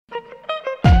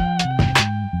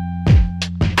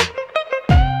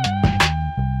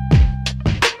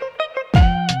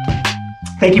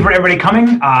Thank you for everybody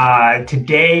coming.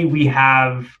 Today we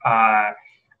have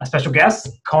a special guest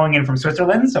calling in from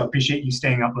Switzerland, so appreciate you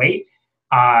staying up late.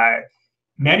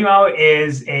 Manuel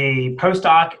is a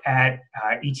postdoc at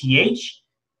ETH.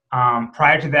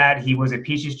 Prior to that, he was a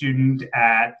PhD student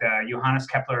at Johannes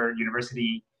Kepler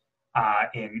University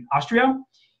in Austria.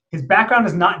 His background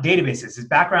is not databases. His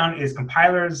background is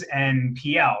compilers and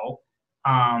PL,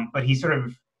 but he sort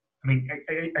of,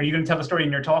 are you going to tell the story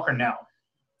in your talk or no?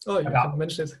 Oh, you can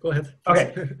mention it. Go ahead.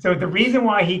 Okay, so the reason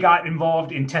why he got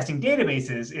involved in testing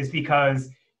databases is because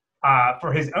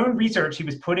for his own research, he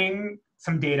was putting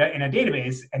some data in a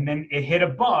database and then it hit a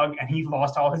bug and he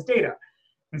lost all his data.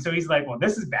 And so he's like, well,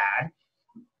 this is bad.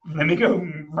 Let me go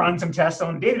run some tests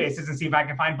on databases and see if I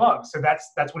can find bugs. So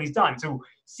that's what he's done. So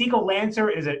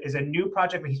SQLancer is a new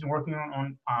project that he's been working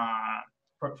on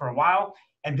for a while.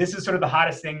 And this is sort of the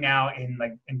hottest thing now in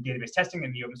database testing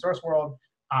in the open source world.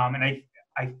 And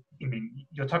I mean,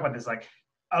 you'll talk about this, like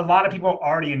a lot of people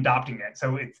are already adopting it.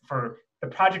 So it's for the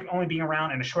project only being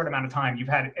around in a short amount of time, you've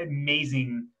had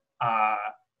amazing,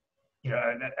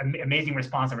 amazing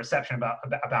response and reception about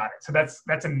it. So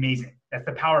that's amazing. That's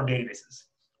the power of databases,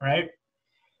 right?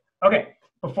 Okay,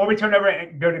 before we turn over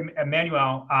and go to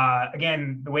Manuel,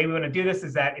 again, the way we want to do this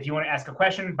is that if you want to ask a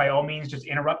question, by all means, just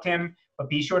interrupt him, but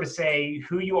be sure to say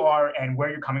who you are and where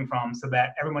you're coming from so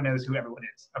that everyone knows who everyone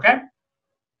is, okay?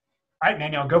 All right,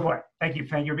 Manuel, go for it. Thank you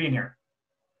for being here.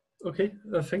 Okay,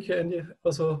 thank you, Andy.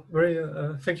 Also,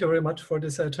 thank you very much for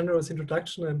this generous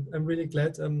introduction. I'm really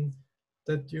glad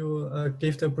that you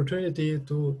gave the opportunity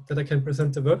that I can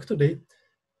present the work today.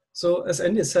 So, as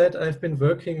Andy said, I've been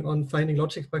working on finding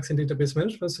logic bugs in database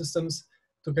management systems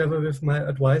together with my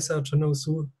advisor, John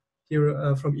Su,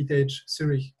 here from ETH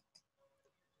Zurich.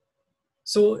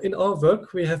 So, in our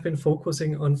work, we have been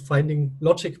focusing on finding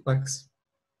logic bugs,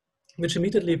 which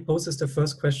immediately poses the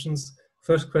first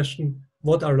question,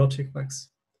 what are logic bugs?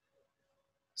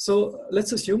 So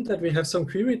let's assume that we have some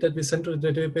query that we send to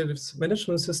the database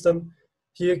management system.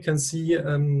 Here you can see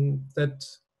that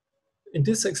in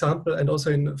this example and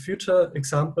also in future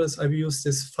examples, I will use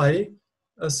this phi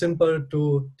symbol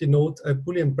to denote a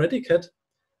Boolean predicate.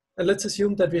 And let's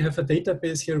assume that we have a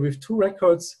database here with two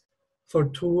records. For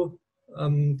two,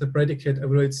 the predicate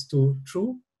evaluates to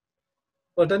true.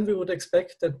 Well, then we would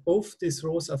expect that both these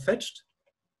rows are fetched,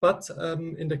 but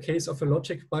in the case of a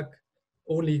logic bug,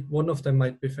 only one of them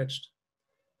might be fetched.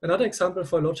 Another example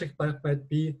for a logic bug might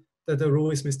be that a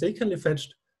row is mistakenly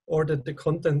fetched or that the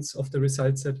contents of the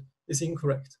result set is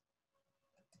incorrect.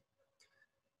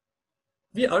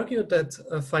 We argue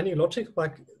that finding logic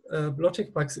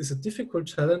bugs is a difficult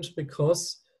challenge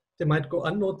because they might go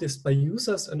unnoticed by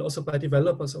users and also by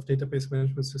developers of database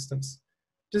management systems.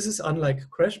 This is unlike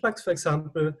crash bugs, for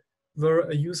example, where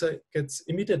a user gets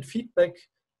immediate feedback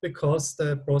because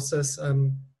the process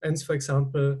ends, for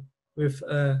example, with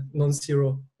a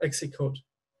non-zero exit code.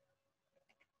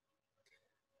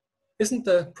 Isn't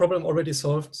the problem already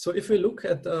solved? So if we look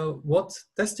at what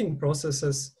testing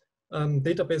processes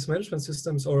database management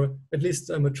systems, or at least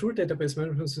mature database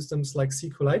management systems like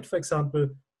SQLite, for example,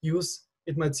 use,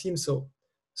 it might seem so.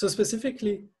 So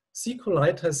specifically,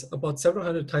 SQLite has about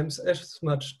 700 times as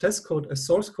much test code as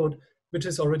source code, which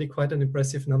is already quite an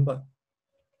impressive number.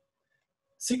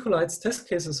 SQLite's test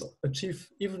cases achieve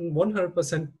even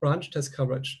 100% branch test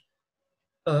coverage.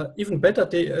 Even better,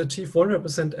 they achieve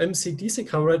 100% MCDC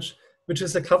coverage, which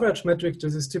is a coverage metric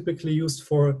that is typically used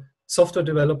for software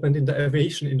development in the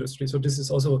aviation industry. So this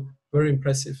is also very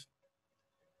impressive.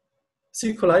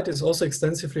 SQLite is also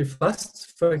extensively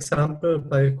fuzzed, for example,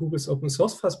 by Google's open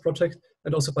source fuzz project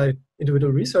and also by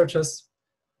individual researchers.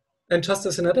 And just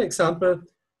as another example,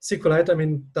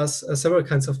 SQLite, does several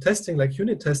kinds of testing, like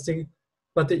unit testing,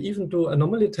 but they even do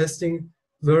anomaly testing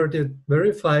where they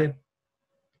verify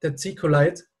that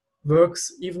SQLite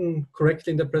works even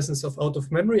correctly in the presence of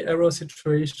out-of-memory error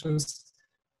situations,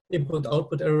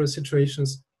 input-output error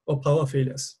situations, or power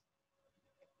failures.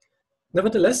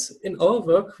 Nevertheless, in our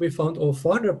work, we found over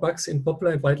 400 bugs in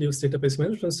popular and widely used database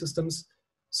management systems,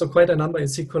 so quite a number in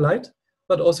SQLite,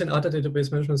 but also in other database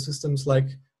management systems like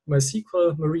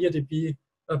MySQL, MariaDB,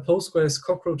 Postgres,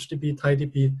 CockroachDB,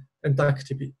 TiDB, and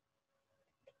DuckDB.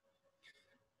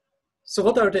 So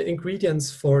what are the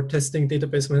ingredients for testing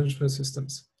database management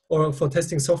systems, or for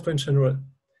testing software in general?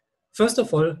 First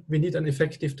of all, we need an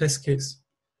effective test case.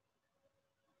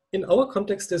 In our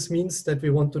context, this means that we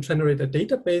want to generate a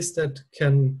database that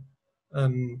can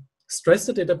stress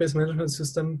the database management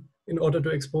system in order to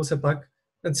expose a bug,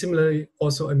 and similarly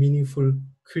also a meaningful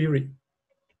query.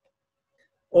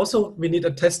 Also, we need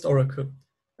a test oracle.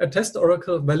 A test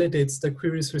oracle validates the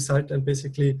query's result and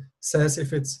basically says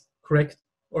if it's correct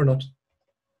or not.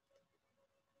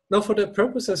 Now, for the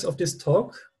purposes of this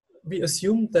talk, we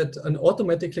assume that an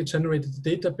automatically generated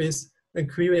database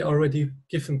and query are already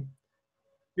given.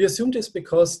 We assume this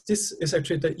because this is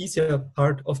actually the easier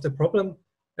part of the problem,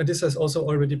 and this has also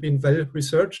already been well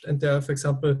researched, and there are, for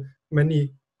example,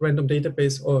 many random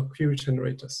database or query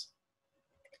generators.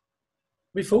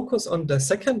 We focus on the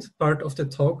second part of the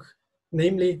talk,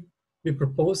 namely, we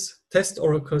propose test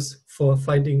oracles for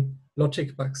finding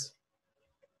logic bugs.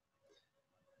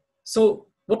 So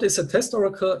what is a test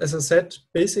oracle? As I said,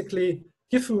 basically,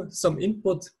 given some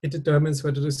input, it determines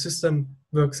whether the system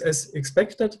works as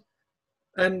expected.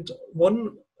 And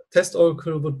one test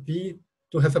oracle would be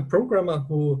to have a programmer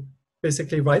who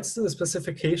basically writes the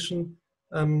specification,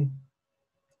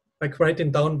 like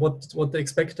writing down what the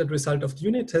expected result of the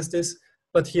unit test is.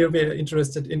 But here we are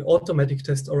interested in automatic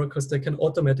test oracles that can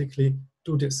automatically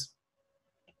do this.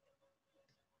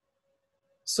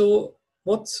 So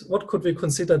what could we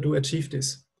consider to achieve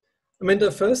this? I mean,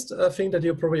 the first thing that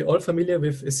you're probably all familiar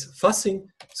with is fuzzing.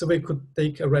 So we could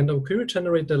take a random query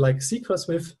generator like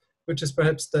SQLsmith, which is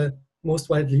perhaps the most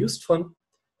widely used one.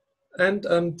 And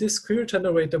this query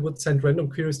generator would send random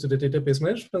queries to the database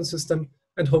management system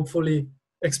and hopefully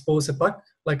expose a bug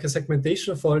like a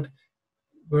segmentation fault,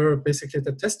 where basically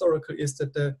the test oracle is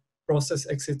that the process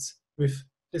exits with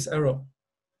this error.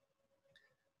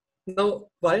 Now,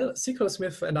 while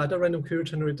SQLsmith and other random query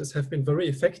generators have been very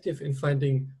effective in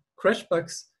finding crash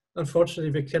bugs,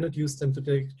 unfortunately, we cannot use them to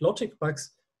detect logic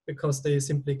bugs because they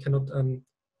simply cannot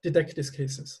detect these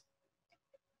cases.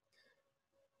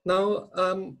 Now,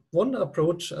 one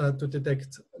approach to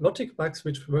detect logic bugs,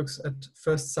 which works at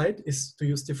first sight, is to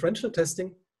use differential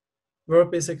testing, where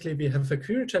basically we have a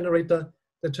query generator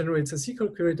that generates a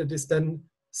SQL query that is then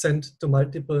sent to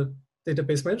multiple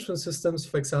database management systems,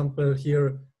 for example,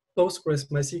 here, Postgres,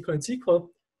 MySQL, and SQL.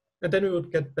 And then we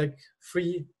would get back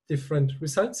 3 different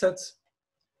result sets.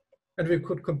 And we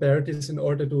could compare this in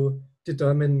order to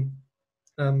determine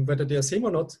whether they are same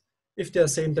or not. If they are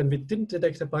same, then we didn't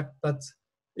detect a bug, but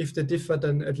if they differ,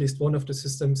 then at least one of the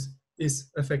systems is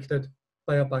affected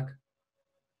by a bug.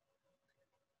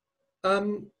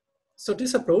 So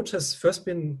this approach has first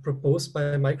been proposed by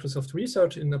Microsoft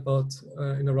Research in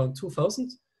around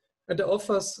 2000. And the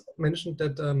authors mentioned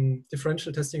that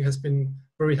differential testing has been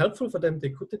very helpful for them. They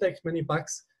could detect many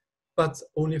bugs, but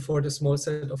only for the small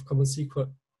set of common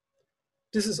SQL.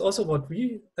 This is also what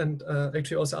we and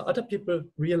actually also other people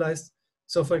realized.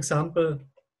 So for example,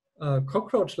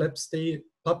 Cockroach Labs, they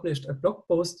published a blog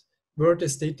post where they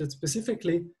stated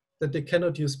specifically that they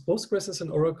cannot use Postgres as an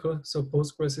oracle. So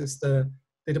Postgres is the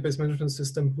database management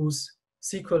system whose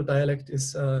SQL dialect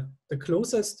is the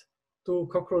closest to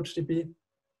CockroachDB.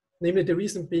 Namely, the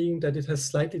reason being that it has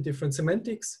slightly different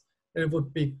semantics, and it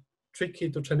would be tricky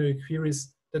to generate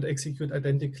queries that execute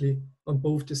identically on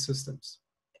both these systems.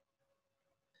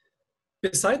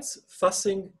 Besides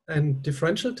fuzzing and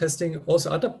differential testing,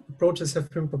 also other approaches have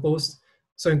been proposed.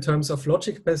 So in terms of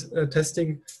logic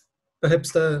testing,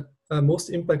 perhaps the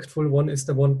most impactful one is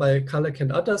the one by Kalak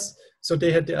and others. So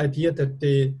they had the idea that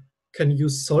they can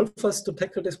use solvers to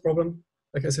tackle this problem,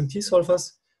 like SMT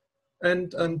solvers.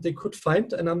 And they could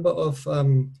find a number of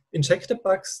injected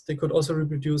bugs. They could also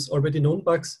reproduce already known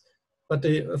bugs, but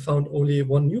they found only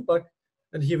one new bug.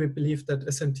 And here we believe that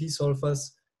SMT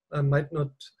solvers might not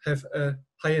have a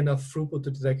high enough throughput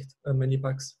to detect many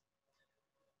bugs.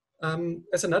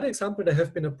 As another example, there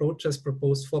have been approaches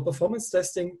proposed for performance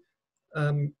testing.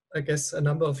 I guess a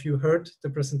number of you heard the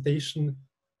presentation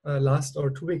last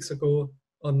or 2 weeks ago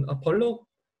on Apollo.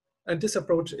 And this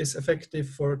approach is effective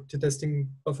for testing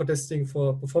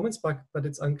for performance bugs, but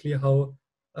it's unclear how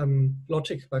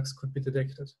logic bugs could be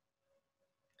detected.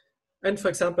 And for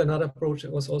example, another approach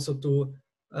was also to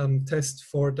test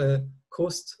for the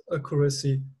cost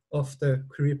accuracy of the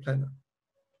query planner.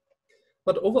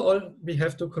 But overall, we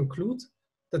have to conclude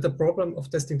that the problem of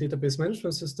testing database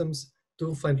management systems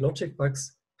to find logic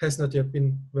bugs has not yet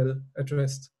been well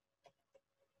addressed.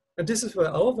 And this is where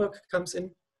our work comes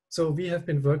in. So we have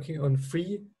been working on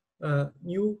 3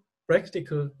 new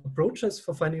practical approaches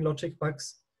for finding logic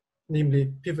bugs,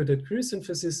 namely pivoted query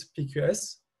synthesis,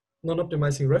 PQS,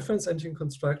 non-optimizing reference engine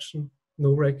construction,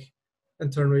 NOREC,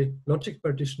 and ternary logic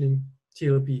partitioning,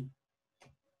 TLB.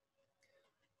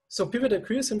 So pivoted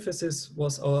query synthesis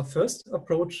was our first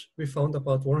approach. We found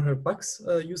about 100 bugs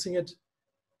using it.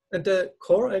 And the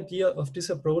core idea of this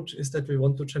approach is that we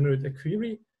want to generate a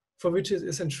query for which it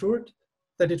is ensured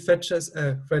that it fetches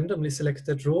a randomly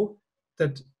selected row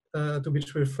that to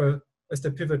which we refer as the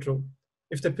pivot row.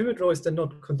 If the pivot row is then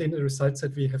not containing the result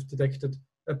set, we have detected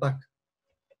a bug.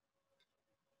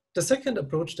 The second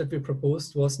approach that we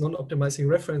proposed was non-optimizing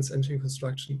reference engine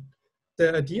construction.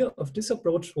 The idea of this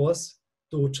approach was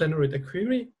to generate a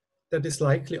query that is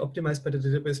likely optimized by the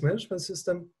database management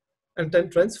system and then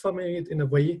transforming it in a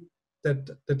way that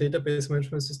the database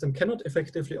management system cannot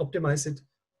effectively optimize it,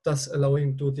 thus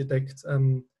allowing to detect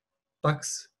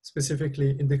bugs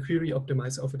specifically in the query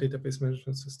optimizer of a database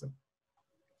management system.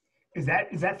 Is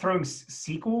that throwing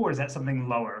SQL or is that something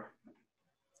lower?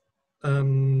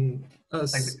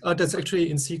 That's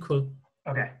actually in SQL.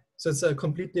 Okay. So it's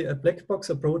completely a black box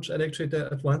approach, and actually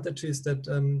the advantage is that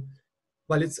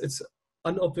while it's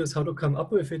unobvious how to come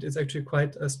up with it, it's actually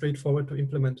quite straightforward to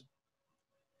implement.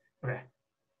 Okay.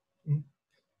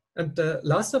 And the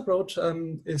last approach or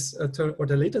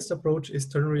the latest approach is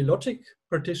ternary logic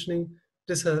partitioning.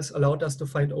 This has allowed us to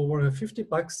find over 50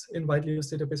 bugs in widely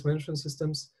used database management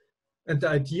systems. And the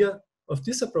idea of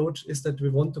this approach is that we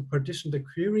want to partition the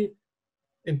query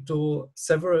into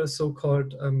several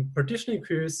so-called partitioning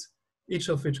queries, each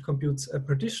of which computes a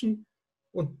partition,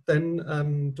 and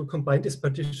then to combine these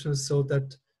partitions so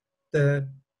that the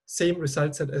same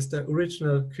result set as the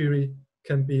original query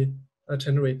can be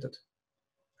generated.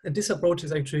 And this approach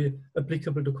is actually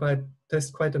applicable to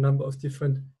test quite a number of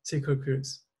different SQL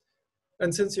queries.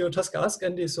 And since you just asked,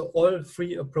 Andy, so all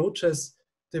three approaches,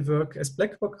 they work as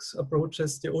black box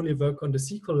approaches. They only work on the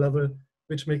SQL level,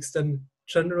 which makes them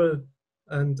general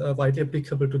and widely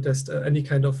applicable to test any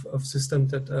kind of system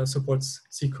that supports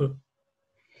SQL.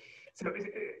 So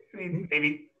I mean,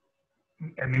 maybe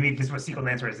this is what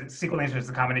SQLancer is. SQLancer is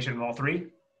the combination of all three?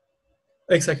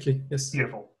 Exactly, yes.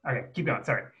 Beautiful. Okay, keep going,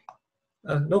 sorry.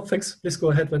 No, thanks. Please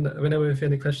go ahead whenever you have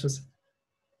any questions.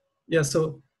 Yeah,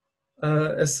 so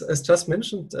as just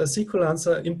mentioned,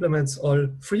 SQLancer implements all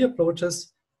three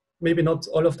approaches. Maybe not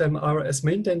all of them are as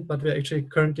maintained, but we're actually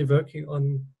currently working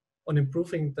on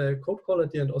improving the code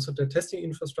quality and also the testing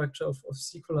infrastructure of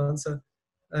SQLancer.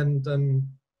 And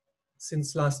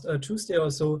since last Tuesday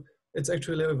or so, it's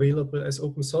actually available as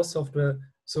open source software.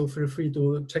 So feel free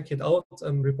to check it out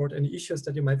and report any issues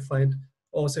that you might find.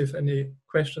 Also, if any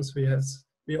questions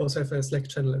we also have a Slack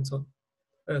channel and so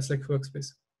on, Slack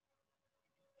workspace.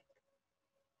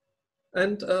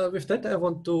 And with that, I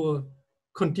want to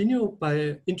continue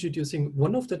by introducing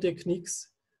one of the techniques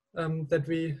that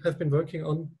we have been working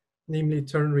on, namely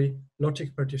ternary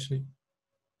logic partitioning.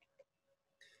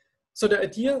 So the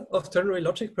idea of ternary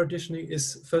logic partitioning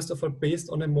is, first of all, based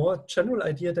on a more general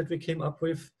idea that we came up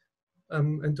with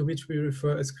and to which we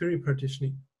refer as query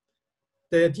partitioning.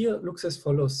 The idea looks as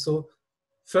follows. So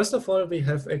first of all, we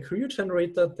have a query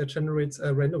generator that generates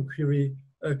a random query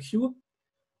queue.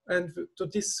 And to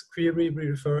this query, we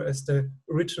refer as the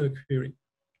original query.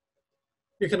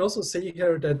 You can also see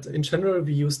here that in general,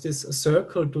 we use this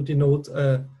circle to denote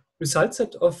a result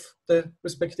set of the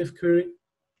respective query.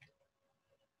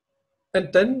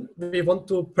 And then we want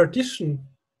to partition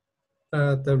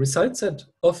the result set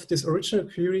of this original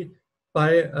query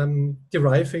by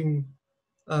deriving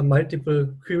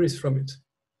multiple queries from it.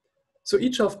 So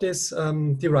each of these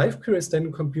derived queries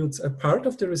then computes a part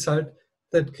of the result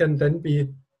that can then be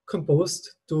composed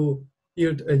to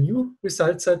yield a new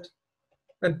result set.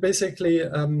 And basically,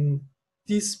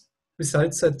 these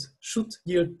result sets should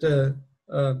yield the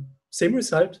same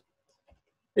result.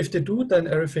 If they do, then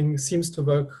everything seems to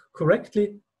work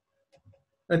correctly.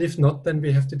 And if not, then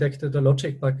we have detected a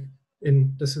logic bug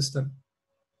in the system.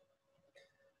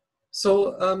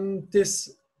 So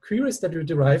these queries that we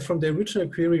derive from the original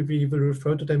query, we will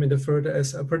refer to them in the further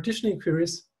as partitioning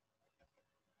queries.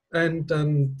 And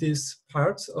these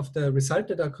parts of the result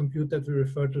that are computed, we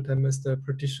refer to them as the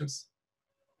partitions.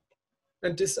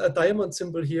 And this diamond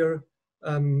symbol here,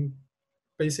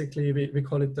 basically we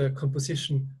call it the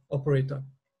composition operator.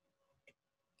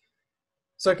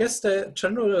 So I guess the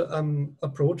general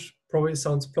approach probably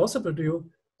sounds plausible to you,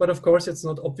 but of course it's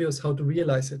not obvious how to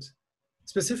realize it.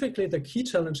 Specifically, the key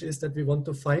challenge is that we want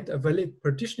to find a valid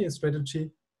partitioning strategy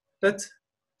that,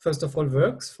 first of all,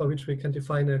 works, for which we can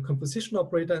define a composition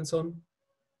operator and so on,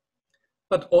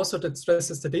 but also that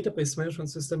stresses the database management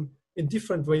system in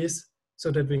different ways so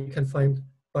that we can find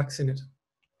bugs in it.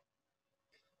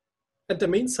 And the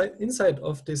main insight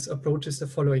of this approach is the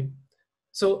following.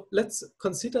 So let's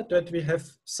consider that we have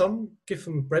some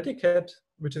given predicate,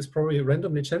 which is probably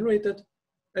randomly generated,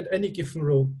 and any given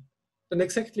row. Then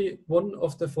exactly one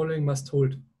of the following must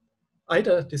hold.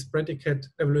 Either this predicate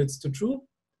evaluates to true,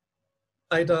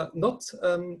 either not,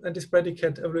 and this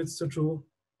predicate evaluates to true,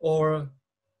 or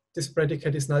this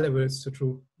predicate is null evaluates to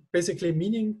true. Basically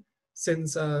meaning,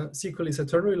 since SQL is a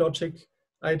ternary logic,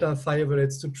 either phi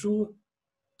evaluates to true,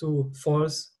 to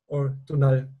false, or to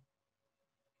null.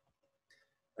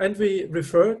 And we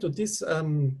refer to these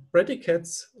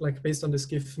predicates, like based on this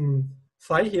given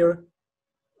phi here,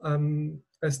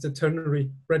 as the ternary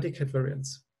predicate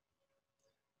variance.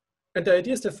 And the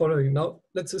idea is the following. Now,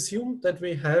 let's assume that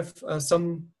we have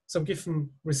some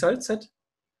given result set.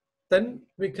 Then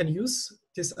we can use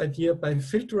this idea by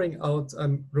filtering out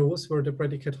rows where the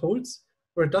predicate holds,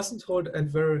 where it doesn't hold,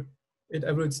 and where it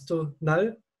evaluates to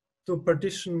null, to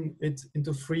partition it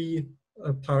into three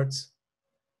parts.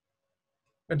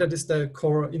 And that is the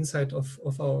core insight of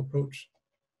our approach.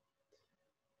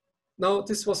 Now,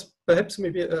 this was perhaps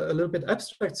maybe a little bit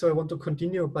abstract, so I want to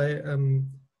continue by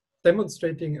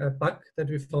demonstrating a bug that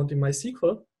we found in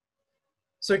MySQL.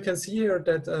 So you can see here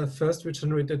that first we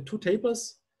generated two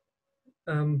tables.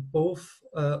 Both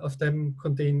of them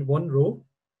contain one row.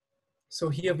 So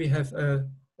here we have a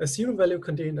 0 value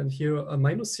contained and here a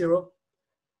 -0.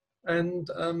 And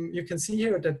you can see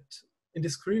here that in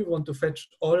this query we want to fetch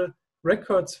all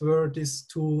records where these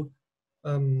two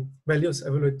values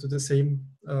evaluate to the same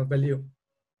value.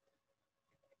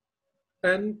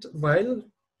 And while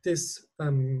this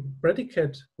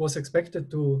predicate was expected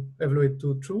to evaluate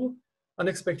to true,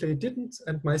 unexpectedly it didn't,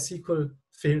 and MySQL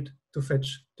failed to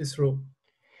fetch this row.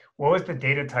 What was the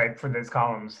data type for those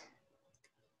columns?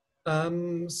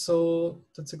 So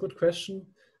that's a good question.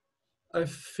 I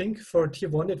think for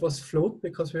T1 it was float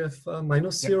because we have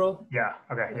 -0. Yeah,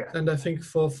 okay, yeah. And I think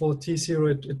for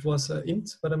T0 it was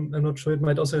int, but I'm not sure. It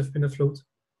might also have been a float.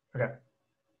 Okay.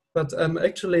 But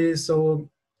actually, so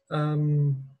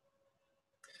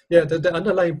yeah, the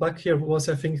underlying bug here was,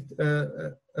 I think,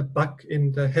 a bug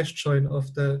in the hash join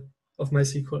of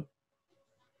MySQL.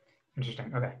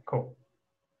 Interesting. Okay, cool.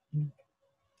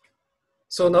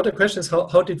 So now the question is,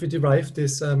 how did we derive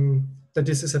this, that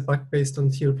this is a bug based on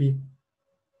TLB?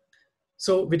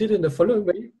 So we did it in the following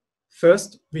way.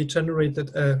 First, we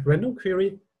generated a random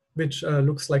query, which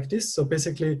looks like this. So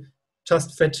basically,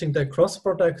 just fetching the cross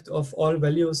product of all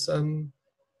values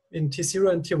in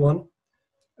T0 and T1.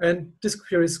 And this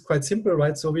query is quite simple,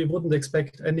 right? So we wouldn't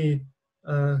expect any,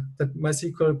 that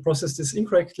MySQL processed this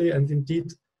incorrectly, and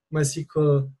indeed,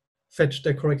 MySQL fetched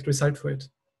the correct result for it.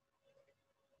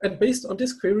 And based on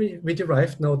this query, we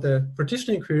derived now the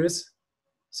partitioning queries.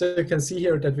 So you can see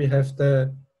here that we have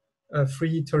the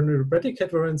three ternary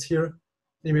predicate variants here,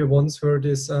 namely ones where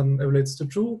this evaluates to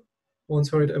true,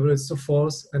 ones where it evaluates to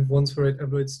false, and ones where it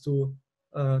evaluates to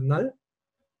null.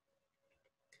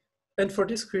 And for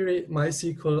this query,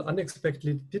 MySQL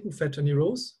unexpectedly didn't fetch any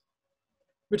rows,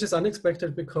 which is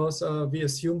unexpected because we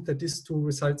assumed that these two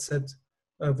result sets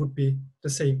would be the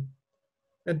same.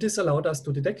 And this allowed us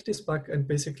to detect this bug and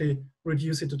basically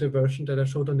reduce it to the version that I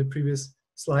showed on the previous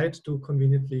slide to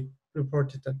conveniently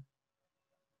report it then.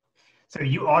 So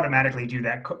you automatically do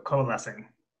that coalescing?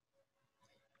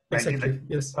 Right? Exactly,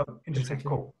 yes. Oh, interesting, exactly.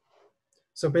 Cool.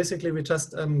 So basically we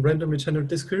just randomly generate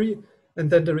this query, and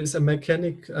then there is a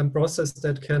mechanic process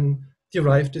that can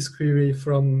derive this query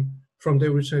from the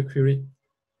original query.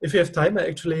 If you have time, I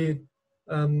actually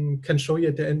can show you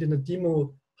at the end in a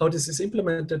demo how this is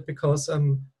implemented, because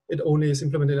it only is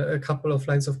implemented a couple of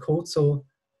lines of code. So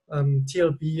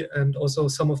TLB and also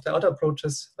some of the other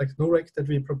approaches like NoRec that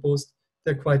we proposed,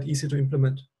 they're quite easy to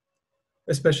implement,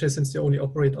 especially since they only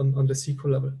operate on the SQL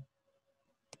level.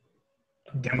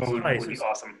 Demo would be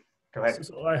awesome. Go ahead.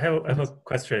 So I have a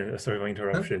question. Sorry for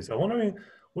interruption. So I'm wondering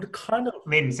what kind of...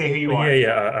 Lin, say who you are.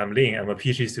 Yeah, I'm Lin. I'm a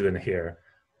PhD student here,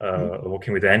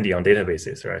 working with Andy on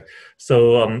databases, right?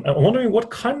 So I'm wondering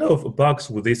what kind of bugs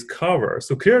would this cover?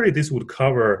 So clearly this would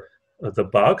cover the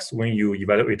bugs when you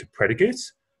evaluate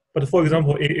predicates. But for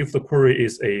example, if the query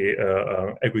is a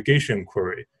aggregation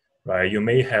query, right, you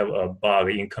may have a bug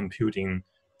in computing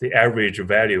the average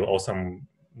value or some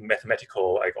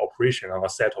mathematical like operation on a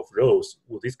set of rows.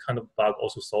 Would this kind of bug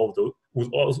also solve those?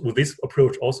 Would this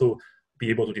approach also be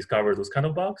able to discover those kind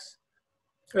of bugs?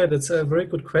 Yeah, that's a very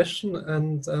good question,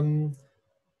 and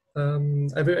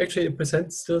I will actually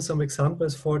present still some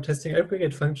examples for testing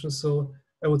aggregate functions. So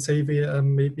I would say we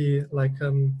maybe like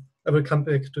I will come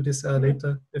back to this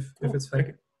later if it's fine.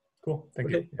 Okay. Cool,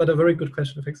 thank you. But a very good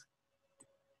question, thanks.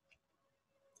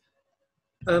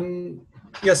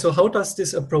 Yeah, so how does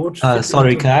this approach?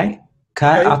 Sorry, can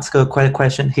I ask a quick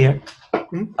question here?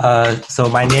 So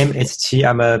my name is Qi.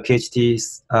 I'm a PhD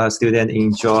student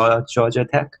in Georgia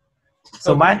Tech.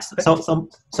 So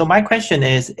my question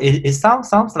is, it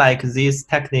sounds like this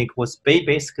technique was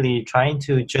basically trying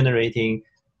to generating,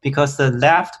 because the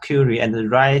left query and the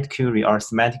right query are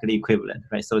semantically equivalent,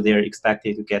 right? So they're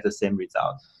expected to get the same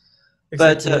result.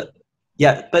 Exactly.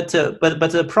 Yeah, but the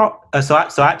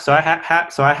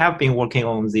I have been working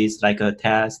on this like a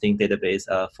testing database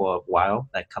for a while,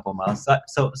 like a couple months.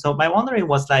 So my wondering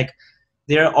was like,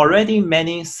 there are already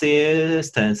many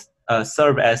systems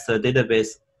serve as a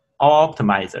database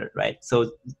optimizer, right?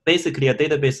 So basically, a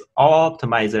database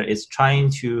optimizer is trying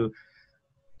to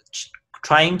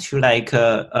like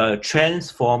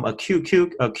transform a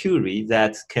query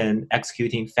that can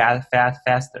executing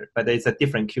faster, but it's a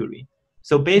different query.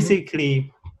 So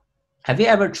basically, have you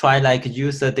ever tried like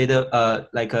use a database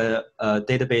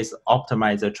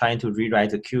optimizer trying to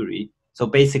rewrite a query? So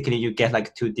basically, you get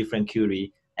like two different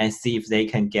query and see if they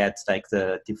can get like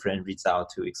the different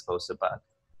result to expose the bug.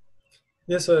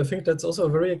 Yeah, so I think that's also a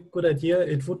very good idea.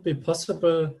 It would be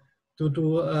possible to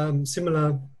do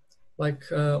similar like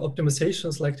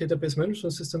optimizations like database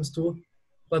management systems do,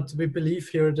 but we believe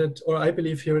here that, or I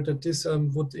believe here that this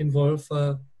would involve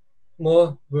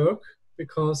more work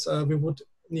because we would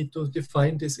need to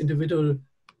define these individual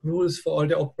rules for all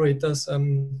the operators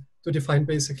to define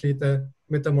basically the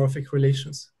metamorphic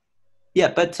relations.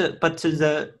 Yeah, but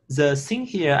the thing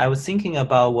here I was thinking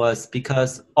about was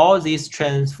because all these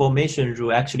transformation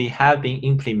rules actually have been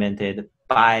implemented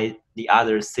by the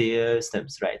other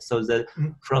systems, right? So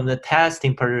from the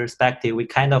testing perspective, we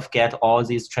kind of get all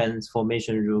these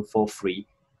transformation rules for free.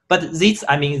 But these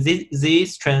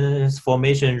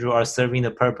transformation rules are serving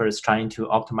the purpose trying to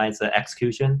optimize the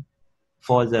execution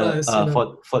for the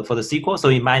for the SQL. So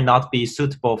it might not be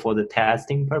suitable for the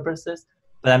testing purposes.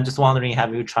 But I'm just wondering,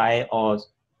 have you tried or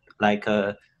like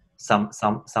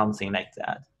something like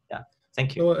that? Yeah,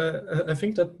 thank you. No, I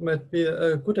think that might be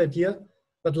a good idea.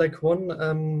 But like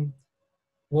one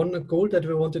goal that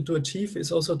we wanted to achieve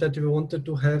is also that we wanted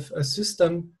to have a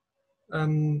system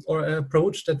or an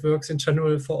approach that works in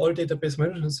general for all database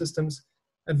management systems,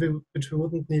 and which we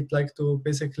wouldn't need like to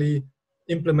basically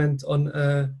implement on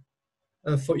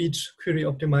for each query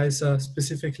optimizer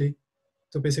specifically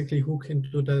to basically hook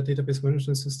into the database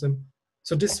management system.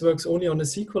 So this works only on a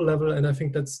SQL level, and I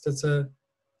think that's a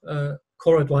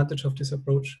core advantage of this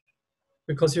approach,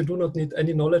 because you do not need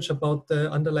any knowledge about the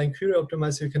underlying query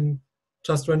optimizer. You can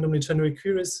just randomly generate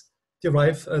queries,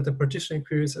 derive the partitioning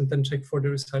queries, and then check for the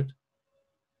result.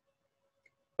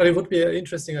 But it would be an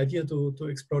interesting idea to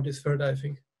explore this further, I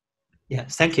think. Yeah,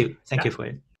 thank you. Thank you for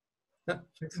it. Yeah,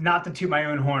 thanks. Not to toot my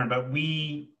own horn, but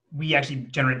we actually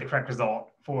generate the correct result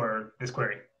for this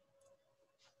query.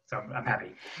 So I'm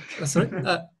happy. Sorry?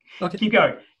 Okay. Keep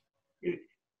going.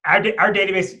 Our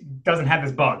database doesn't have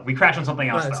this bug. We crash on something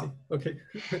else, though. I see.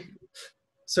 Okay.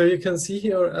 So you can see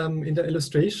here in the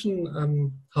illustration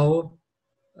how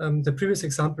the previous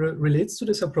example relates to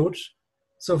this approach.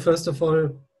 So first of all,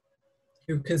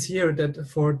 you can see here that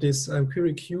for this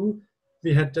query queue,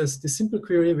 we had this simple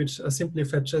query which simply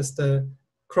fetches the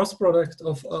cross product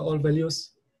of all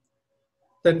values.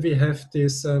 Then we have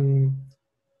this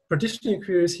partitioning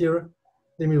queries here,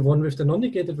 namely one with the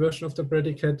non-negated version of the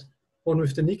predicate, one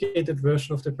with the negated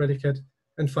version of the predicate,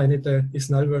 and finally the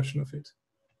is null version of it.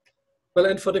 Well,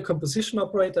 and for the composition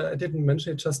operator, I didn't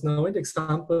mention it just now in the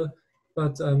example,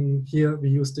 but here we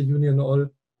use the union all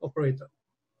operator,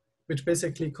 which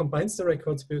basically combines the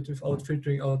records without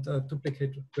filtering out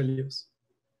duplicate values,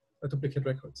 duplicate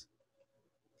records.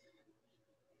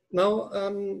 Now,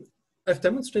 I've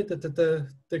demonstrated that the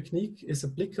technique is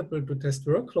applicable to test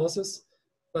work clauses,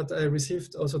 but I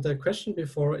received also the question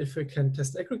before if we can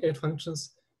test aggregate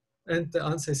functions, and the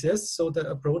answer is yes. So the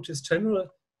approach is general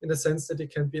in the sense that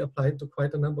it can be applied to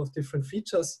quite a number of different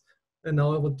features. And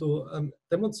now I want to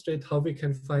demonstrate how we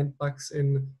can find bugs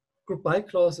in group by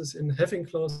clauses, in having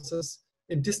clauses,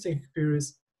 in distinct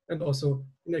queries, and also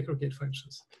in aggregate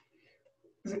functions.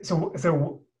 So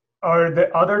are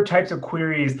the other types of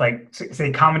queries, like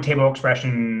say common table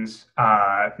expressions,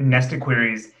 nested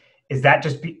queries, is that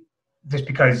just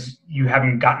because you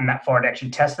haven't gotten that far to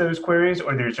actually test those queries,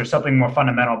 or is there something more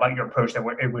fundamental about your approach that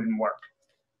it wouldn't work?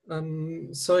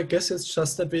 So I guess it's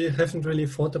just that we haven't really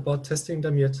thought about testing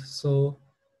them yet. So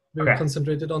we're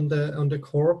concentrated on the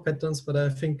core patterns, but I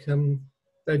think the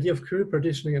idea of query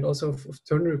partitioning and also of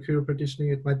ternary query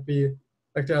partitioning, it might be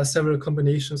like there are several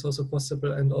combinations also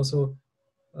possible, and also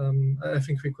I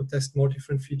think we could test more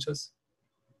different features.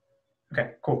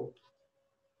 Okay, cool.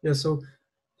 Yeah, so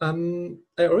I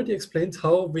already explained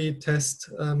how we test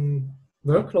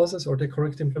work clauses or the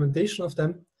correct implementation of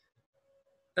them.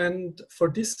 And for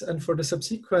this and for the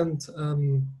subsequent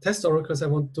test oracles, I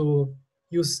want to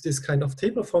use this kind of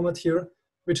table format here,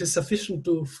 which is sufficient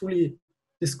to fully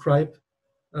describe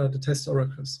the test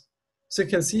oracles. So you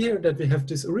can see here that we have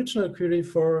this original query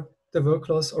for the work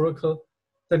clause oracle.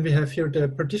 Then we have here the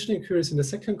partitioning queries in the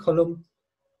second column.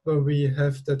 where we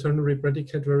have the ternary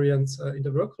predicate variance in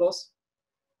the work clause.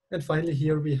 And finally,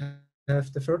 here we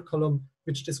have the third column,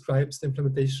 which describes the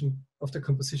implementation of the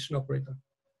composition operator.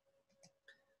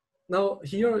 Now,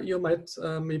 here you might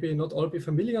maybe not all be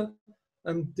familiar.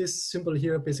 This symbol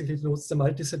here basically denotes the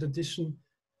multi-set addition,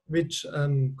 which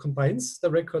combines the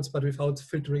records but without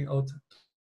filtering out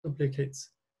duplicates.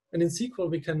 And in SQL,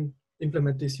 we can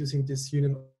implement this using this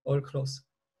union all clause.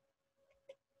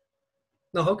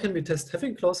 Now, how can we test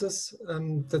having clauses?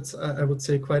 That's, I would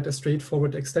say, quite a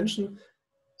straightforward extension.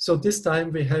 So this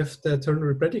time we have the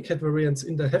ternary predicate variance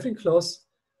in the having clause.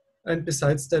 And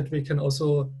besides that, we can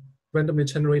also randomly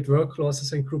generate work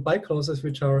clauses and group by clauses,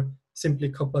 which are simply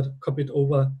copied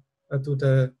over to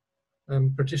the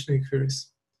partitioning queries.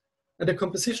 And the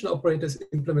composition operator is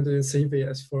implemented in the same way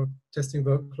as for testing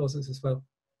work clauses as well.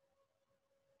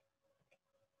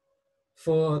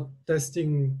 For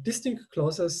testing distinct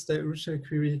clauses, the original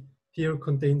query here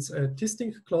contains a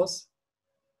distinct clause.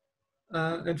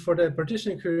 And for the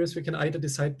partitioning queries, we can either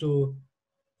decide to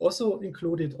also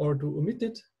include it or to omit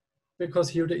it, because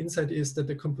here the insight is that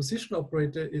the composition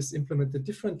operator is implemented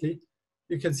differently.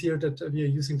 You can see here that we are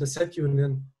using the set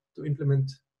union to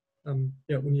implement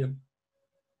union.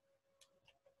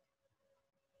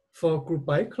 For group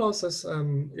by clauses,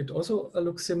 it also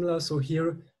looks similar. So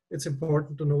here it's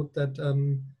important to note that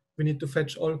we need to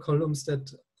fetch all columns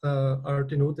that are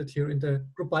denoted here in the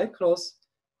group by clause,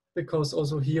 because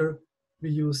also here we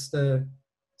use the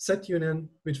set union,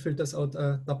 which filters out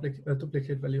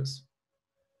duplicate values.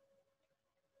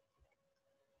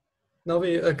 Now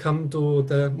we come to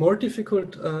the more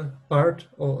difficult part,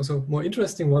 or also more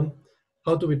interesting one.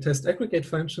 How do we test aggregate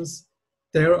functions?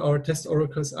 There, our test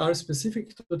oracles are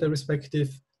specific to the respective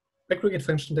aggregate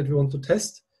function that we want to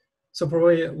test. So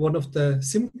probably one of the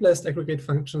simplest aggregate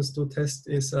functions to test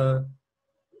is are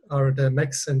the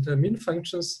max and the min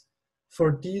functions.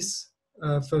 For these,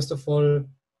 first of all,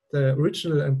 the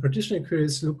original and partitioning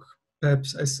queries look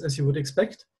perhaps as you would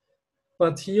expect.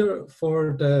 But here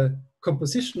for the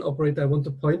composition operator, I want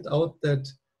to point out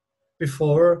that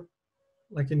before,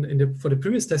 like for the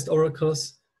previous test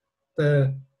oracles,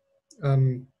 the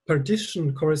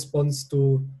partition corresponds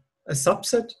to a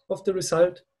subset of the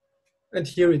result, and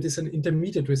here it is an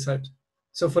intermediate result.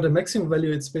 So for the maximum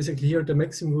value, it's basically here the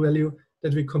maximum value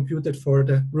that we computed for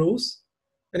the rows,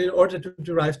 and in order to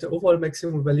derive the overall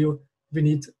maximum value, we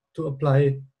need to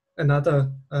apply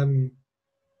another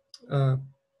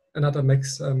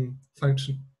max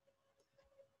function.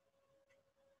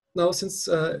 Now, since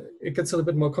it gets a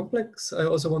little bit more complex, I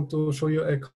also want to show you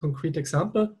a concrete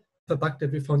example of a bug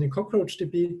that we found in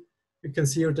CockroachDB. You can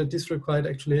see here that this required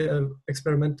actually an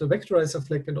experimental vectorizer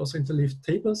flag and also interleaved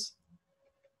tables.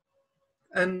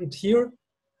 And here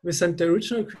we sent the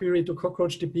original query to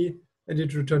CockroachDB, and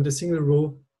it returned a single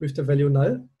row with the value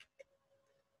null.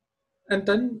 And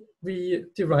then we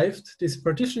derived these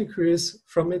partitioning queries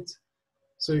from it.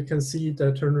 So you can see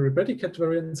the ternary predicate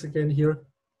variance again here.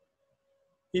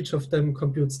 Each of them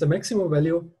computes the maximum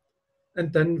value.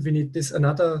 And then we need this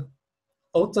another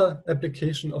outer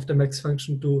application of the max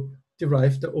function to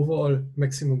derive the overall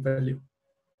maximum value.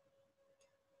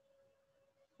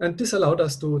 And this allowed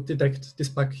us to detect this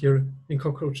bug here in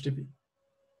CockroachDB.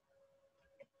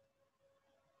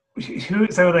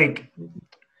 So like,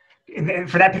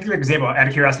 for that particular example, out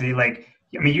of curiosity, like,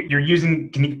 I mean, you're using,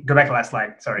 can you go back to the last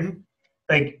slide? Sorry. Mm-hmm.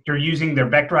 Like you're using their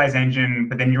vectorized engine,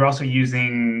 but then you're also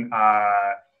using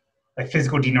like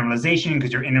physical denormalization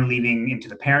because you're interleaving into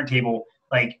the parent table.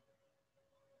 Like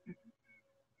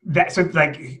that, so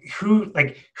like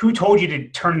who told you to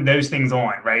turn those things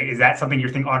on, right? Is that something your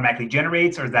thing automatically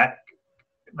generates, or is that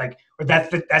like, or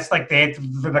that's like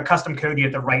the custom code you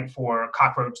have to write for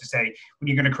Cockroach to say, when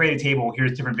you're going to create a table,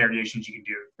 here's different variations you can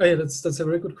do? Oh, yeah, that's a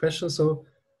very good question. So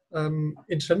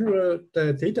in general,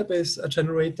 the database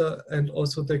generator and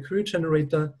also the query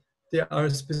generator, they are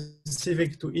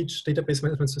specific to each database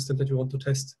management system that you want to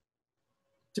test.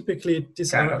 Typically,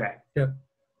 these are, yeah.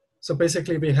 So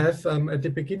basically, we have at the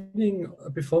beginning,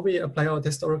 before we apply our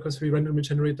test oracles, we randomly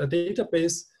generate a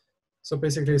database. So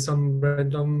basically, some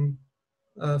random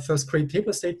first create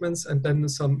table statements, and then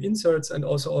some inserts, and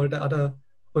also all the other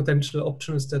potential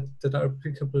options that are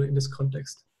applicable in this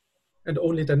context. And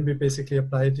only then we basically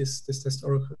apply this test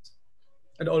oracles.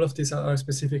 And all of these are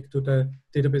specific to the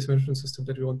database management system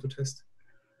that we want to test.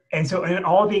 And so in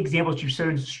all the examples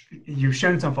you've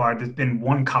shown so far, there's been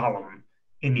one column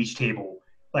in each table.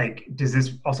 Like, does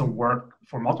this also work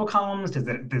for multiple columns?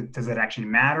 Does it actually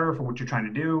matter for what you're trying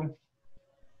to do?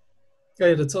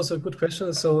 Yeah, that's also a good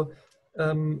question. So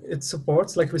it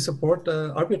supports, like we support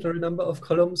an arbitrary number of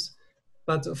columns.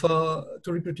 but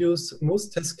to reproduce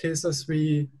most test cases,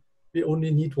 we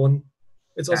only need one.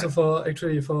 It's also for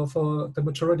the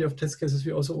majority of test cases,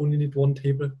 we also only need one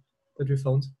table that we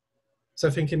found. So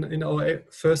I think in our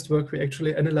first work, we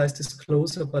actually analyzed this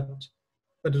closer, but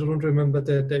I don't remember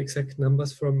the exact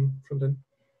numbers from them.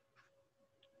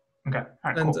 Okay,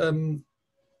 all right, cool.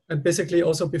 And basically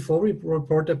also before we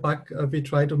report a bug, we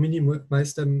try to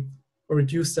minimize them or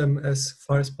reduce them as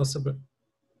far as possible.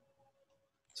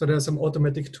 So there are some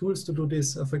automatic tools to do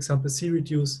this. For example,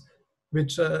 CReduce,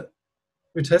 which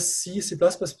has C++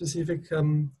 specific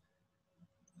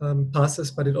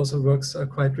passes, but it also works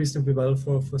quite reasonably well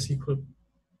for SQL.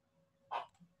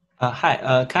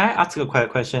 Hi, can I ask a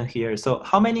quick question here? So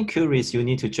how many queries you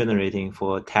need to generating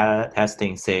for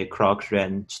testing, say,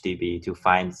 CrocRangeDB to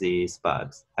find these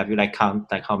bugs? Have you count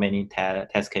how many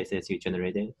test cases you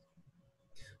generated?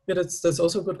 Yeah, that's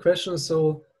also a good question.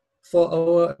 So for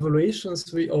our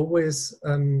evaluations, we always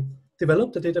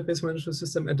developed the database management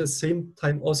system at the same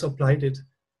time also applied it.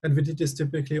 And we did this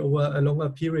typically over a longer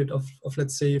period of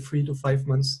let's say 3 to 5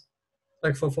 months,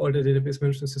 like for all the database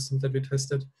management systems that we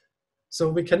tested. So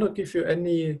we cannot give you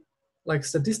any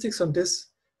statistics on this,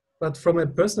 but from a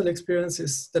personal experience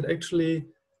is that actually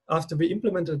after we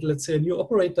implemented, let's say, a new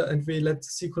operator and we let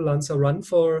SQLancer run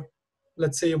for,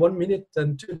 let's say, 1 minute,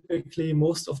 then typically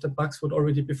most of the bugs would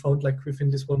already be found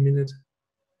within this 1 minute.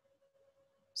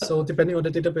 So depending on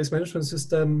the database management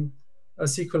system,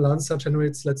 SQLancer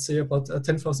generates, let's say, about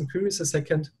 10,000 queries a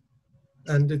second.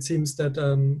 And it seems that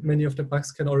many of the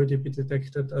bugs can already be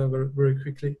detected very, very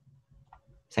quickly.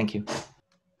 Thank you.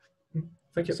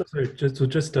 Thank you. So sorry,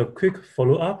 just a quick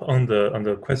follow-up on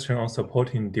the question on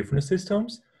supporting different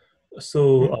systems.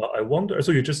 So I wonder.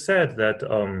 So you just said that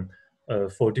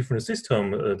for different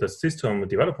system, the system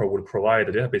developer would provide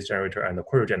a database generator and a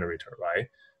query generator, right?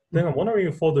 Then I'm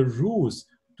wondering, for the rules,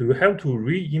 do you have to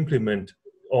re-implement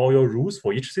all your rules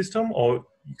for each system, or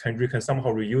you can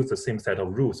somehow reuse the same set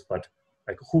of rules, but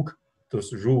hook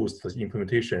those rules, those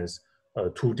implementations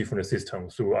to different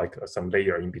systems through some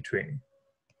layer in between?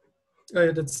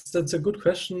 That's a good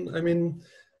question. I mean,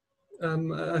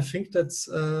 I think that's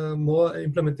more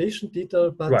implementation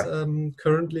detail, but right.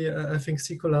 Currently I think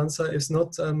SQLancer is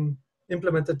not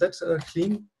implemented that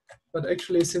clean. But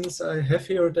actually, since I have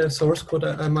here the source code,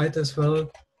 I might as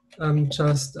well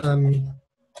just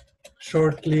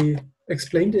shortly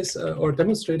explain this or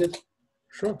demonstrate it.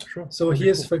 Sure. So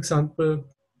here's, for example,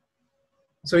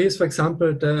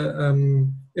 the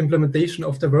implementation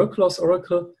of the work clause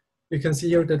oracle. You can see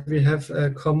here that we have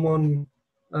a common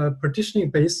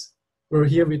partitioning base, where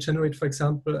here we generate, for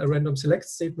example, a random select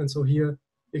statement. So here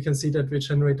you can see that we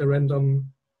generate a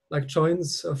random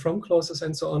joins from clauses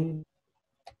and so on.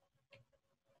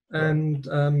 And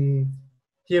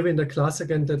here in the class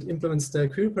again that implements the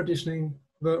query partitioning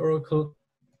oracle,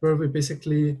 where we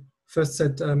basically first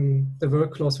set the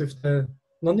work clause with the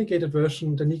non-negated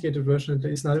version, the negated version, and the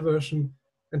is null version,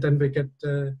 and then we get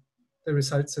the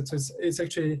result set. So it's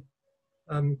actually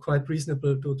quite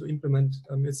reasonable to implement.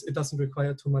 It doesn't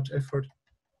require too much effort.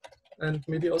 And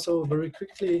maybe also very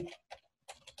quickly,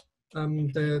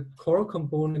 the core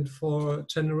component for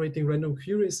generating random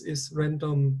queries is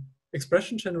random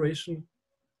expression generation.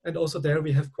 And also there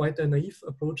we have quite a naive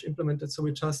approach implemented. So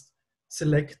we just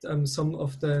select some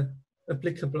of the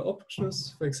applicable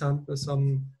options, for example,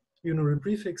 some unary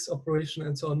prefix operation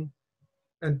and so on.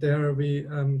 And there we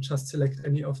just select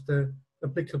any of the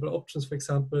applicable options, for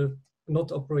example,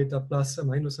 not operator, plus, a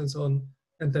minus, and so on.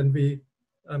 And then we,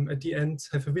 at the end,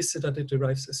 have a visitor that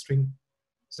derives a string.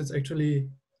 So it's actually,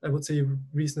 I would say,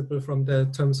 reasonable from the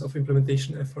terms of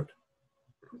implementation effort.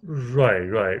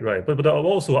 Right. But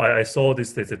also I saw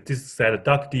this said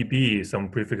duckDB some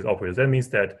prefix operators. That means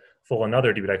that for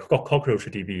another DB like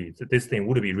CockroachDB, this thing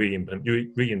would be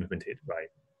re-implemented, right?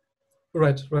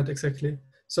 Right, exactly.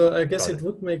 So I guess it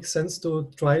would make sense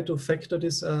to try to factor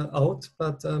this out,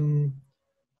 but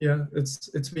yeah,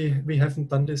 we haven't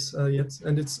done this yet,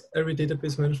 and it's every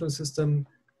database management system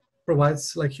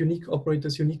provides unique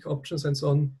operators, unique options, and so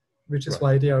on, which is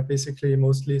why they are basically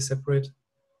mostly separate.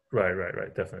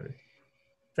 Right, definitely.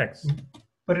 Thanks.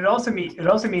 But it also means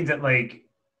that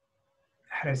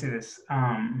how do I say this?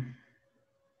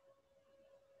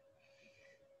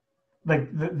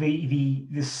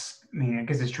 This, I mean, I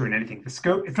guess it's true in anything. The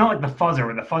scope, it's not like the fuzzer,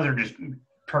 where the fuzzer just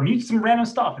permutes some random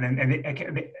stuff, and then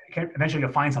eventually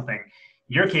you'll find something.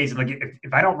 In your case,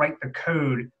 if I don't write the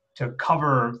code to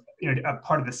cover a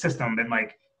part of the system, then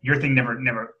your thing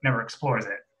never explores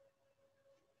it.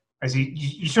 Right, so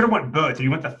you sort of want both. So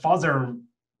you want the fuzzer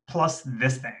plus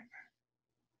this thing.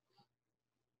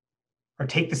 or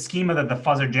take the schema that the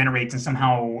fuzzer generates and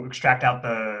somehow extract out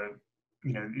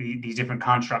these different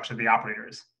constructs of the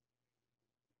operators.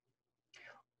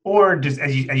 Or just,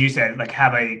 as you said, like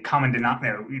have a common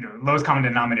denominator, lowest common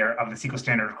denominator of the SQL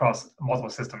standard across multiple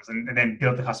systems, and then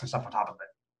build the custom stuff on top of it.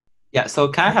 Yeah. So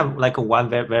can I have like one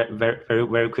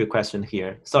very quick question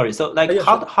here? Sorry. So like sure.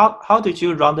 how did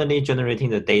you randomly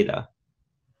generating the data?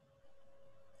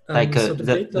 So the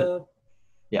data.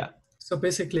 Yeah. So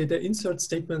basically, the insert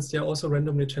statements, they are also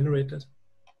randomly generated.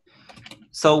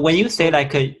 So when you say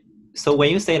like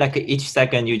each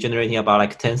second you're generating about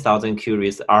like 10,000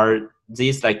 queries, are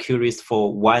these like queries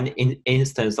for one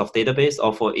instance of database,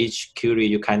 or for each query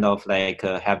you kind of like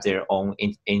have their own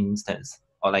instance,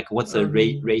 or like what's the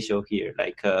ratio here,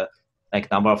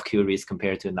 like number of queries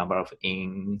compared to number of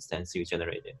instances you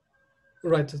generated?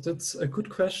 Right, that's a good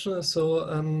question.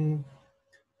 So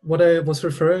what I was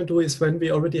referring to is when we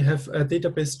already have a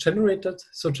database generated.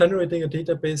 So generating a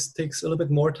database takes a little bit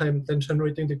more time than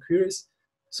generating the queries.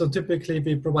 So typically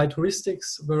we provide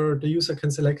heuristics where the user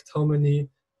can select how many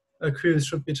queries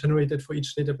should be generated for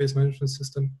each database management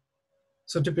system.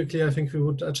 So typically I think we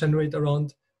would generate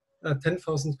around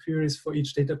 10,000 queries for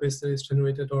each database that is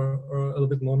generated, or a little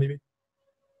bit more maybe.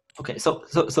 Okay, so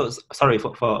sorry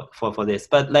for this,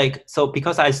 but like, so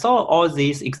because I saw all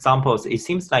these examples, it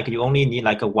seems like you only need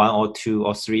like a 1 or 2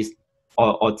 or 3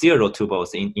 or 0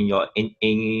 tuples in your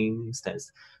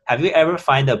instance. Have you ever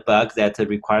find a bug that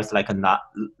requires like a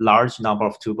large number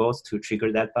of tuples to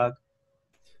trigger that bug?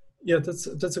 Yeah,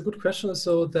 that's a good question.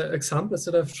 So the examples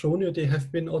that I've shown you, they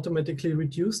have been automatically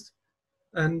reduced.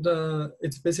 And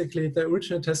it's basically the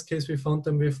original test case, we found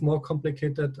them with more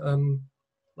complicated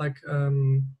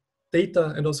data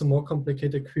and also more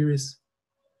complicated queries.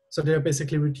 So they are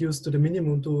basically reduced to the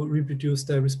minimum to reproduce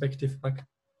their respective bug.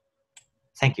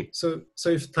 Thank you. So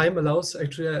if time allows,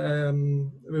 actually,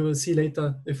 we will see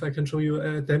later if I can show you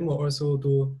a demo also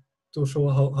to show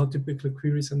how typical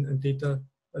queries and data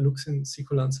looks in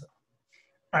SQLancer.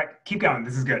 All right, keep going.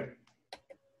 This is good.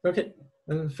 Okay,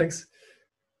 thanks.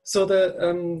 So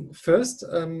the first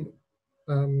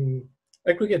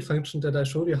aggregate function that I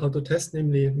showed you how to test,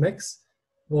 namely max,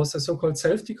 was a so-called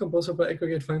self-decomposable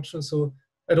aggregate function. So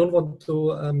I don't want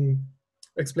to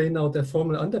explain now the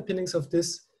formal underpinnings of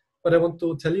this, but I want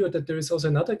to tell you that there is also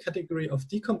another category of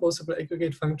decomposable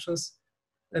aggregate functions,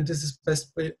 and this is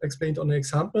best explained on an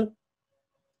example.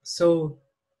 So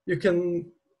you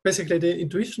can, basically the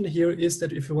intuition here is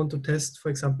that if you want to test, for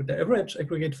example, the average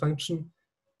aggregate function,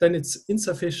 then it's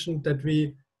insufficient that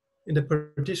we in the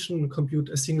partition compute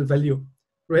a single value.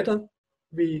 Rather,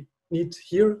 we need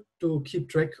here to keep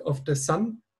track of the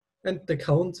sum and the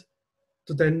count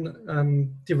to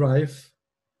then derive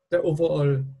the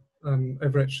overall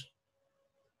average.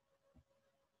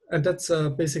 And that's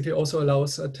basically also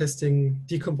allows testing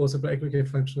decomposable aggregate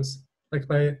functions, like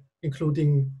by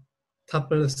including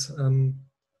tuples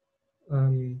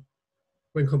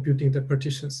when computing the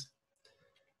partitions.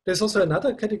 There's also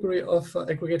another category of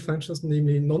aggregate functions,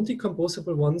 namely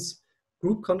non-decomposable ones.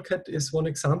 Group concat is one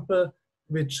example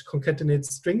which concatenates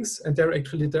strings, and there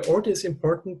actually the order is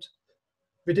important.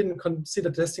 We didn't consider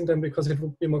testing them because it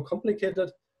would be more complicated,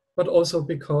 but also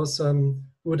because we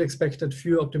would expect that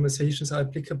few optimizations are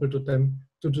applicable to them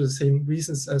due to the same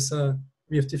reasons as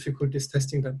we have difficulties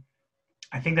testing them.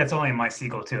 I think that's only in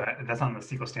MySQL too. That's on the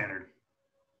SQL standard.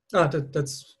 Ah,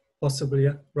 that's possible,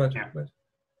 yeah, right, yeah. Right.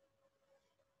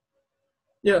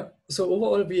 Yeah, so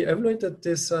overall we evaluated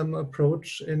this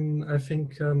approach in, I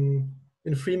think,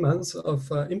 in 3 months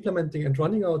of implementing and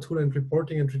running our tool and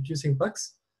reporting and reducing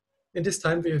bugs. In this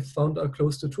time, we have found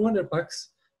close to 200 bugs,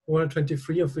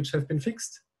 123 of which have been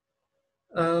fixed.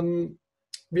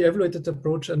 We evaluated the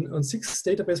approach on 6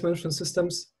 database management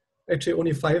systems. Actually,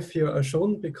 only 5 here are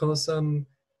shown because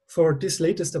for this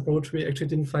latest approach, we actually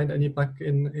didn't find any bug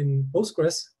in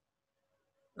Postgres.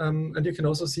 And you can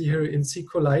also see here in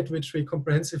SQLite, which we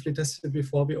comprehensively tested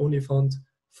before, we only found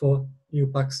 4 new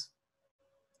bugs.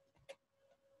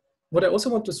 What I also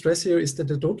want to stress here is that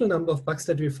the total number of bugs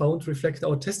that we found reflect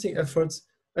our testing efforts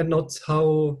and not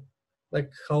how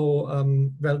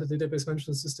well the database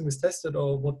management system is tested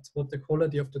or what the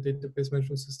quality of the database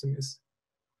management system is.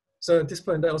 So at this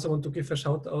point, I also want to give a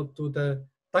shout out to the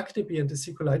DuckDB and the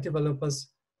SQLite developers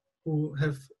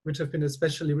which have been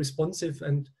especially responsive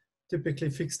and typically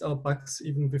fixed our bugs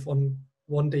even within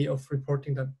 1 day of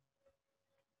reporting them.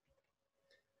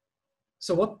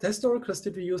 So what test oracles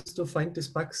did we use to find these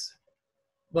bugs?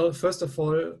 Well, first of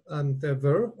all, the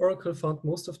where oracle found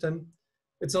most of them.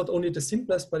 It's not only the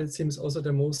simplest, but it seems also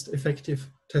the most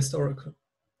effective test oracle.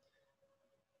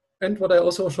 And what I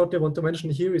also shortly want to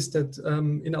mention here is that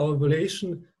in our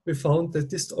evaluation, we found that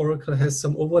this oracle has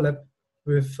some overlap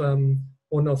with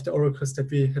one of the oracles that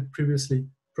we had previously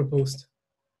proposed.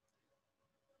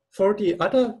 For the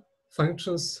other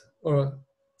functions, or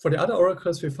for the other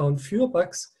oracles, we found fewer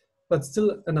bugs, but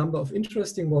still a number of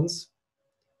interesting ones.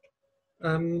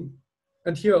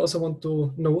 And here I also want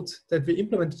to note that we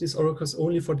implemented these oracles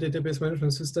only for database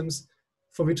management systems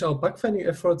for which our bug finding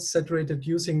efforts saturated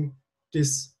using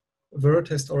this ver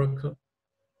test oracle.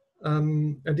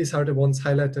 And these are the ones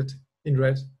highlighted in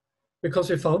red. Because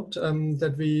we found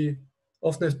that we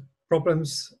often have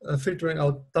problems filtering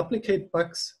out duplicate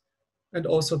bugs, and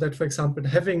also that, for example,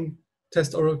 having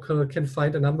test oracle can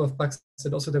find a number of bugs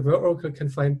that also the ver oracle can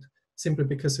find, simply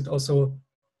because it also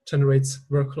generates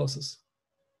ver clauses.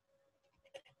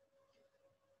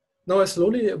 Now I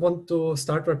slowly want to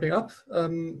start wrapping up.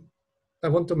 I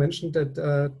want to mention that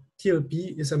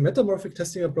TLB is a metamorphic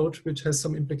testing approach which has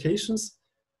some implications.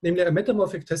 Namely, a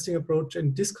metamorphic testing approach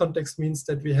in this context means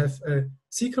that we have a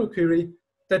SQL query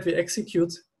that we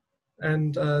execute,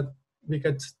 and we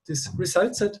get this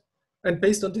result set. And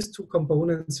based on these two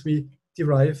components, we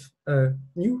derive a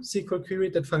new SQL query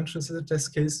that functions as a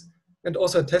test case, and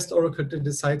also a test oracle that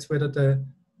decides whether the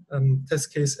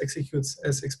test case executes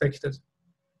as expected.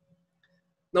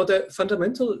 Now, the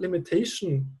fundamental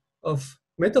limitation of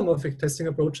metamorphic testing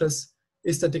approaches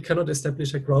is that they cannot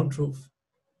establish a ground truth.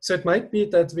 So it might be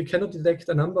that we cannot detect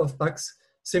a number of bugs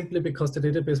simply because the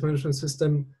database management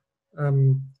system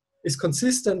is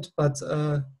consistent, but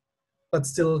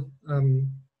still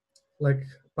like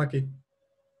buggy.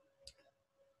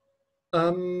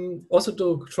 Also,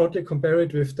 to shortly compare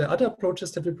it with the other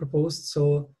approaches that we proposed,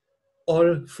 so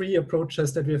all three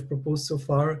approaches that we have proposed so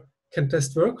far can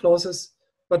test ver clauses,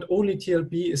 but only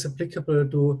TLB is applicable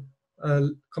to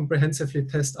comprehensively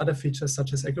test other features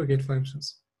such as aggregate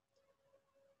functions.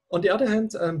 On the other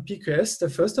hand, PQS, the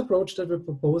first approach that we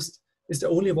proposed, is the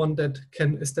only one that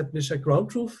can establish a ground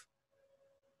truth,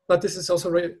 but this is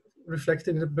also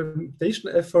reflected in the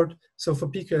implementation effort. So for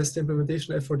PQS, the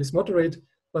implementation effort is moderate,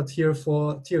 but here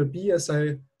for TLB, as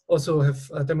I also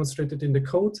have demonstrated in the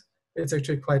code, it's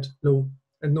actually quite low,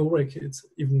 and no rec, it's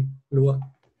even lower.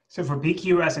 So for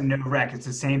PQS and no rec, it's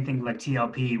the same thing like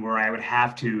TLP, where I would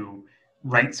have to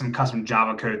write some custom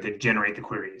Java code that generate the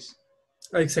queries.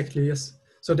 Exactly, yes.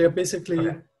 So they're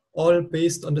basically all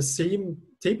based on the same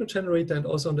table generator and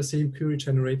also on the same query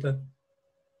generator.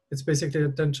 It's basically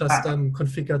then just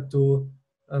configured to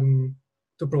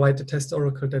provide the test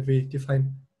oracle that we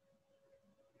define.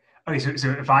 Okay,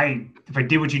 so if I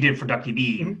did what you did for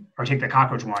DuckDB, or take the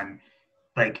cockroach one,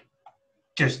 like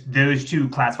just those two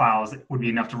class files would be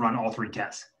enough to run all three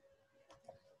tests.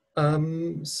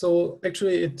 So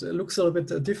actually, it looks a little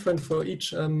bit different for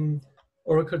each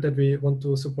oracle that we want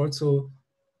to support. So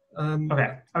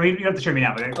okay, I mean, you don't have to show me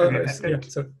now, but okay, yeah,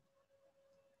 sorry.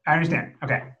 I understand.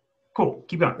 Okay, cool.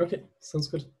 Keep going. Okay, sounds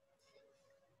good.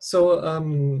 So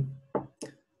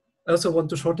I also want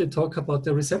to shortly talk about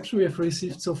the reception we have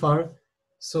received so far.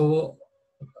 So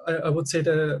I would say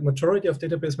the majority of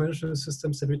database management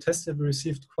systems that we tested, we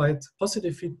received quite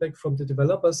positive feedback from the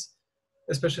developers.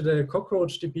 Especially the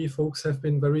Cockroach DB folks have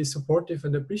been very supportive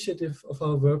and appreciative of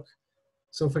our work.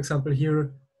 So for example,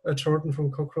 here, Jordan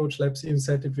from Cockroach Labs even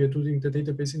said that we are doing the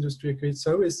database industry a great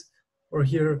service. Or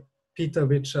here, Peter,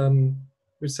 which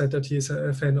said that he is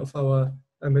a fan of our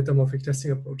metamorphic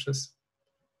testing approaches.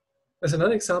 As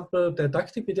another example, the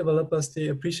DuckDB developers, they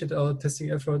appreciate our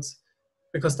testing efforts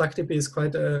because DuckDB is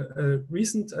quite a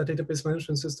recent database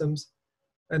management systems.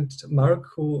 And Mark,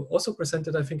 who also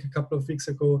presented, I think, a couple of weeks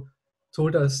ago,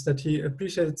 told us that he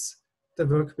appreciates the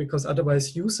work because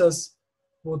otherwise users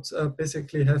would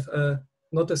basically have a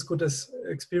not as good as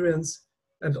experience,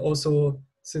 and also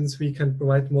since we can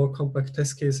provide more compact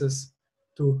test cases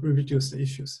to reduce the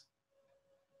issues.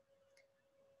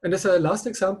 And as a last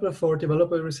example for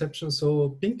developer reception,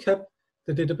 so PingCap,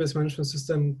 the database management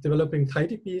system developing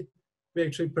TiDB, we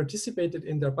actually participated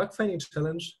in their bug finding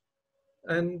challenge.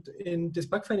 And in this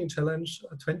bug finding challenge,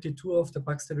 22 of the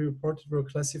bugs that we reported were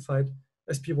classified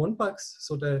as P1 bugs,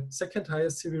 so the second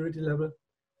highest severity level,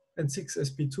 and 6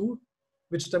 as P2,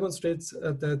 which demonstrates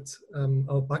that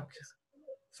our bug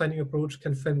finding approach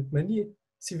can find many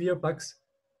severe bugs.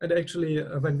 And actually,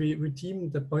 when we redeem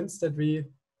the points that we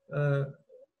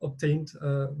obtained,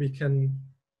 we can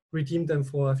redeem them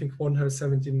for, I think,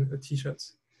 117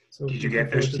 t-shirts. So did you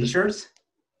get those t-shirts?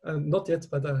 Not yet,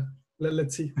 but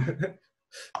let's see.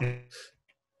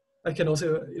 I can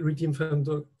also redeem them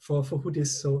for hoodies,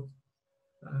 so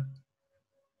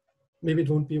maybe it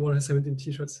won't be 117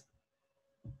 t-shirts.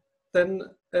 Then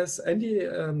as Andy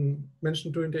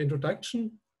mentioned during the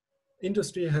introduction,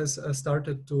 industry has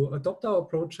started to adopt our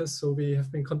approaches. So we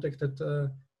have been contacted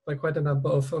by quite a number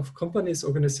of companies,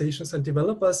 organizations, and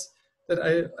developers that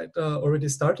already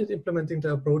started implementing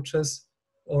the approaches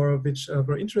or which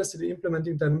were interested in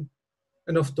implementing them.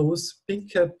 And of those,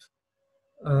 PingCap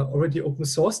already open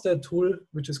sourced their tool,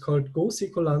 which is called Go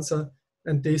SQLancer,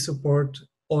 and they support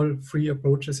all free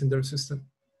approaches in their system.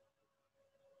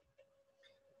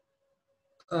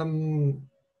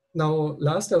 Now,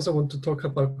 last, I also want to talk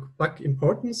about bug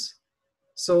importance.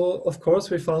 So, of course,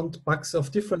 we found bugs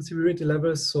of different severity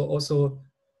levels, so also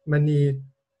many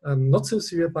not so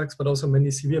severe bugs, but also many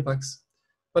severe bugs.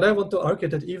 But I want to argue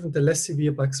that even the less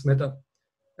severe bugs matter.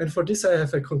 And for this, I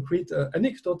have a concrete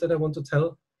anecdote that I want to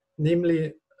tell,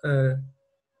 namely, a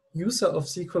user of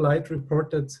SQLite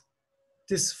reported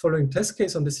this following test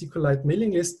case on the SQLite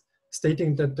mailing list,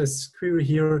 stating that this query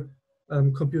here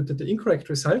computed the incorrect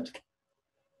result.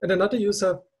 And another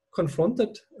user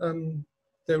confronted the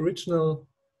original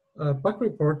bug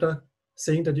reporter,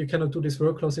 saying that you cannot do this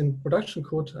workflows in production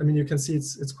code. I mean, you can see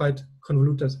it's quite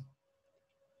convoluted.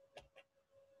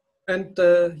 And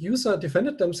the user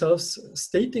defended themselves,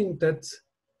 stating that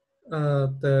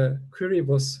the query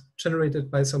was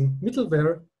generated by some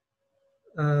middleware,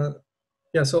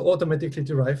 so automatically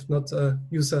derived, not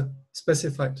user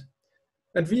specified.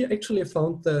 And we actually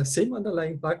found the same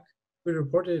underlying bug. We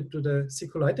reported it to the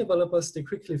SQLite developers. They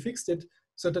quickly fixed it.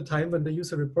 So at the time when the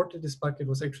user reported this bug, it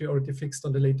was actually already fixed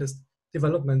on the latest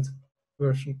development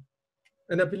version.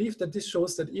 And I believe that this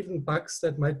shows that even bugs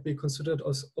that might be considered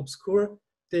as obscure,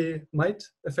 they might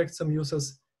affect some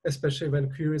users, especially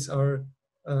when queries are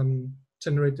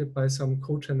generated by some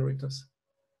code generators.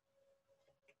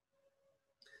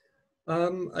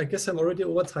 I guess I'm already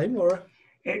over time, or?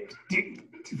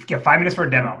 Yeah, 5 minutes for a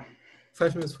demo.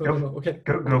 5 minutes for a demo, okay.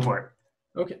 Go for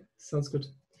it. Okay, sounds good.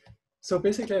 So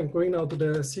basically I'm going now to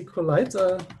the SQLite,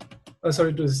 to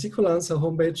the SQLancer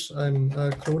homepage. I'm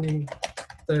cloning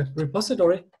the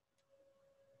repository.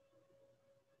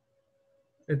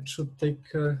 It should take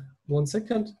 1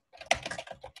 second.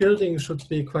 Building should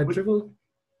be quite trivial.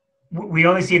 We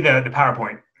only see the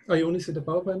PowerPoint. Oh, you only see the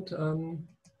PowerPoint.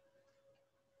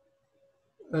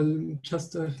 I'm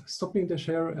just stopping the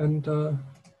share and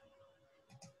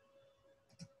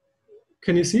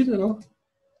can you see it now?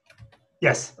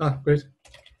 Yes. Ah, great.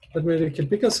 Let me make it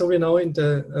bigger. So we're now in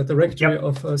the directory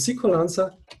of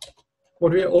SQLancer.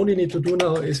 What we only need to do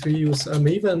now is we use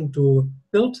Maven to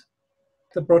build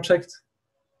the project,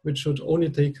 which should only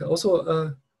take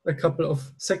also a couple of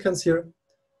seconds here.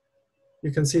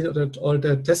 You can see that all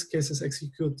the test cases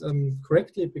execute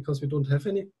correctly because we don't have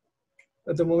any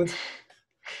at the moment,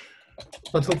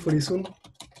 but hopefully soon.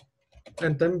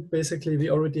 And then basically we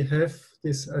already have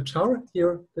this jar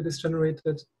here that is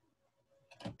generated.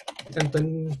 And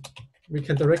then we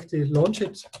can directly launch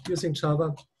it using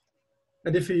Java.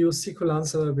 And if we use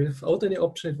SQLancer without any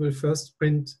option, it will first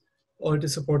print all the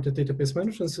supported database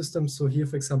management systems. So here,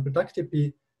 for example,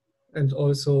 DuckDB, and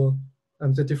also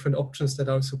the different options that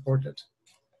are supported.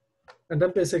 And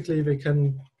then basically we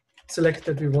can select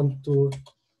that we want to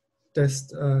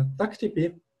test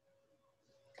DuckDB.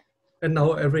 And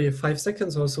now every 5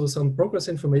 seconds or so, some progress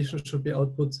information should be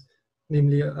output,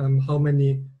 namely how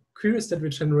many queries that we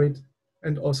generate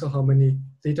and also how many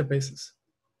databases.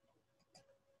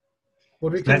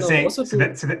 What we can now also do,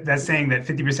 that's saying that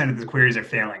 50% of the queries are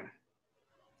failing.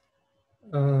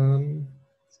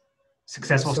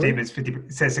 Successful statements 50.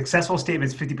 It says successful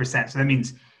statements 50%. So that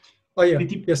means. Oh yeah.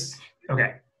 50, yes.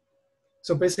 Okay.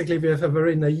 So basically, we have a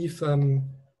very naive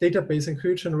database and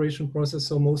query generation process.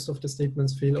 So most of the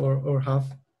statements fail or half,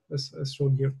 as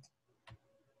shown here.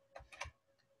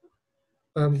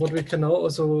 What we can now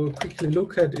also quickly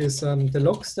look at is the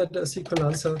logs that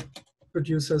SQLancer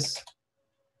produces.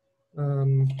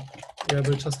 We'll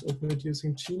just open it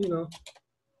using Genie now.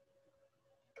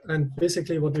 And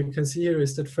basically what we can see here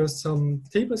is that first some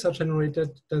tables are generated,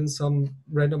 then some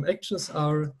random actions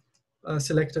are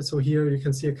selected. So here you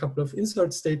can see a couple of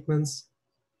insert statements,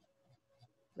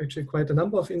 actually quite a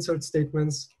number of insert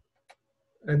statements.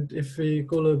 And if we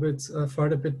go a little bit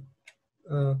farther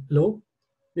below,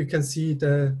 you can see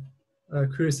the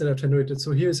queries that are generated.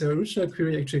 So here's the original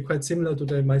query, actually quite similar to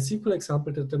the MySQL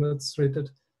example that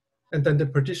demonstrated. And then the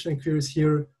partitioning queries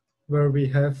here, where we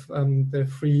have the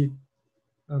free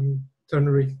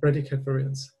ternary predicate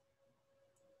variants.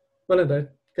 Well, and I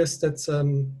guess that's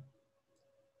the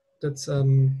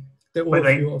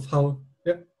overview of how.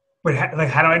 Yeah. But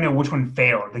how do I know which one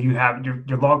failed? Like you have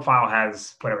your log file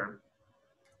has whatever,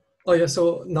 Oh yeah,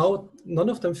 so now none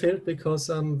of them failed because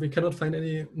we cannot find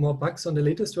any more bugs on the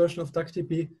latest version of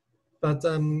DuckDB. But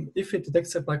if it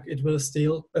detects a bug, it will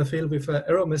still fail with an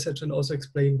error message and also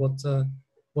explain what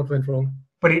went wrong.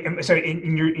 But so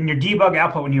in your debug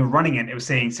output, when you were running it, it was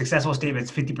saying successful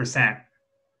statements 50%.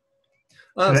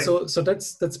 So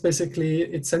that's basically,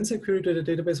 it sends a query to the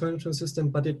database management system,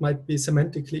 but it might be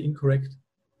semantically incorrect.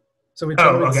 So we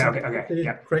generate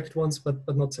yeah. correct ones, but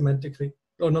not semantically,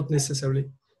 or not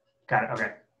necessarily. Got it.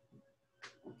 Okay.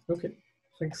 Okay.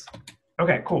 Thanks.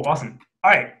 Okay. Cool. Awesome.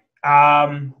 All right.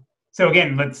 So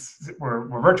again,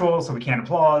 we're virtual, so we can't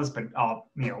applause, but I'll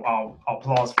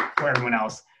applause for everyone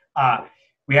else.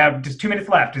 We have just 2 minutes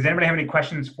left. Does anybody have any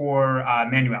questions for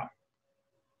Manuel?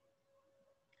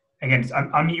 Again, just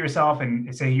unmute yourself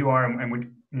and say who you are and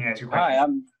would ask your question. Hi,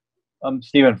 I'm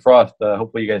Stephen Frost.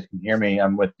 Hopefully you guys can hear me.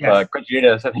 I'm with Crunchy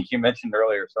Data, as I think you mentioned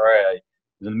earlier. Sorry, I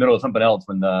was in the middle of something else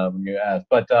when you asked.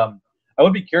 But I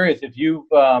would be curious if you,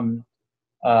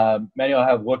 Manuel,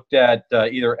 have looked at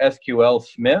either SQL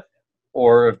Smith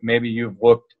or if maybe you've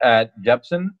looked at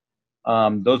Jepsen.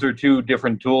 Those are two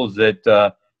different tools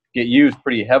that get used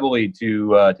pretty heavily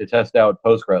to test out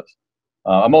Postgres.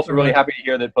 I'm also really happy to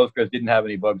hear that Postgres didn't have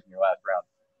any bugs in your last round.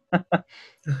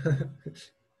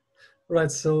 Right,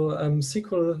 so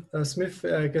SQL Smith,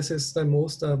 I guess, is the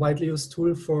most widely used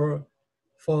tool for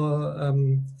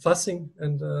fuzzing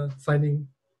and finding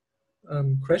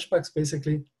crash bugs,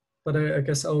 basically. But I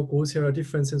guess our goals here are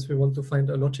different since we want to find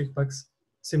logic bugs,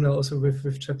 similar also with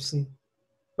Jepsen.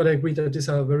 But I agree that these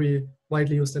are very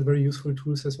widely used and very useful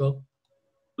tools as well.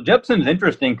 Well, Jepsen's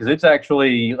interesting because it's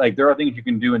actually, like, there are things you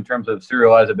can do in terms of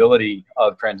serializability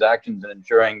of transactions and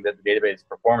ensuring that the database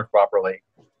performs properly.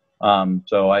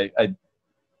 So I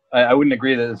wouldn't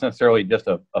agree that it's necessarily just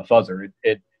a fuzzer.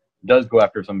 It does go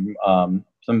after some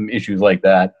issues like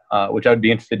that, which I'd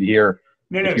be interested to hear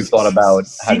if you've thought about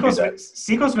how to do that.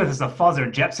 SQL Smith is a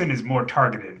fuzzer. Jepsen is more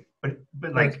targeted, but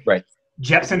like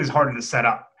Jepsen is harder to set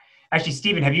up. Actually,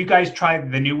 Stephen, have you guys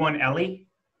tried the new one, Ellie?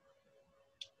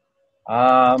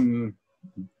 Don't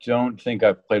think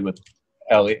I've played with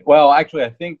Ellie. Well, actually, I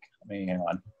think. Hang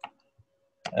on.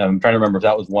 I'm trying to remember if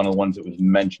that was one of the ones that was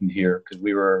mentioned here because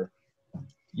we were.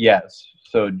 Yes.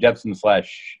 So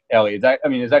Jepsen/Ellie.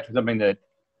 It's actually something that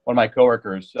one of my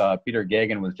coworkers, Peter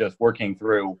Gagan, was just working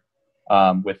through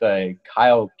with a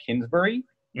Kyle Kinsbury,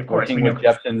 working with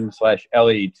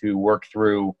Jepsen/Ellie to work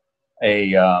through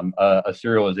a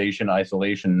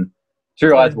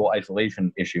serializable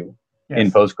isolation issue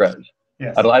in Postgres.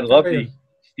 Yes. I'd love to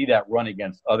see that run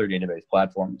against other database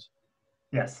platforms.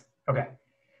 Yes. Okay.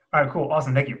 All right. Cool.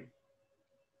 Awesome. Thank you.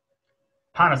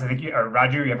 Panos, I think or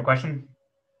Roger, you have a question?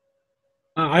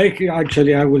 I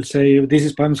will say this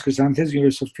is Panos Chrysanthis,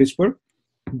 University of Pittsburgh.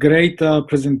 Great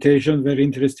presentation, very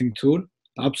interesting tool.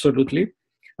 Absolutely.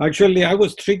 Actually, I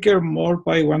was triggered more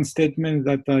by one statement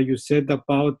that you said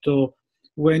about the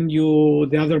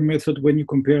other method when you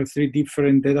compare three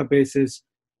different databases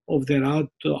of their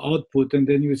output, and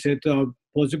then you said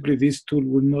possibly this tool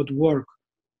will not work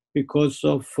because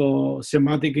of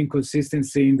semantic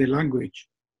inconsistency in the language.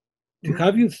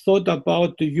 Have you thought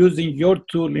about using your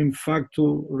tool, in fact,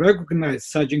 to recognize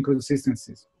such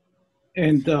inconsistencies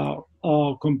and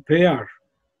compare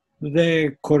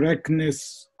the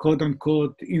correctness, quote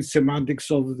unquote, in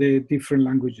semantics of the different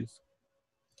languages,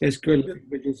 SQL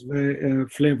languages,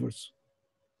 flavors?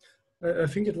 I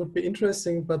think it would be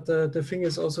interesting, but the thing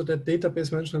is also that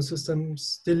database management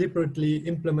systems deliberately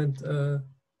implement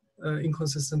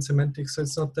inconsistent semantics. So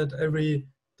it's not that every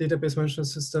database management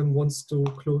system wants to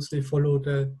closely follow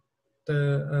the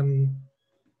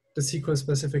SQL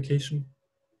specification.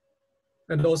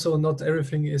 And also not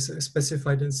everything is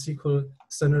specified in SQL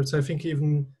standards. So I think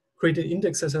even creating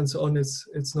indexes and so on,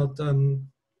 it's not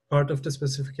part of the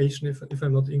specification if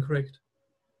I'm not incorrect.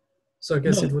 So I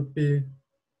guess it would be,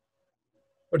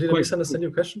 or did I misunderstand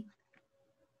your question?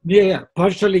 Yeah,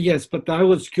 partially yes, but I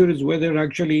was curious whether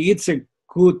actually it's a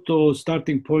good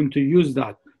starting point to use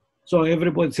that. So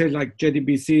everybody says, like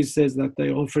JDBC says that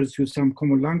they offers you some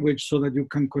common language so that you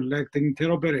can collect and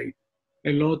interoperate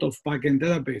a lot of backend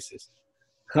databases.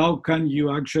 How can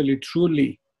you actually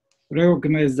truly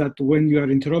recognize that when you are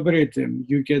interoperating,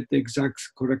 you get the exact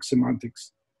correct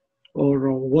semantics?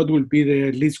 Or what will be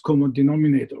the least common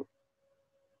denominator?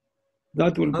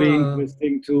 That will be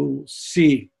interesting to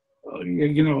see,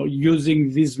 using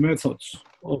these methods.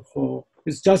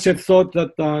 It's just a thought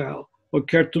that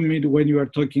occurred to me when you are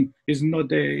talking.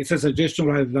 It's a suggestion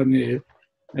rather than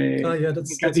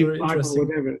that's very interesting.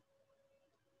 Whatever.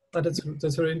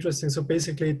 That's very interesting. So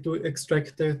basically, to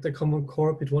extract the common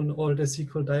core between all the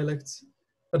SQL dialects.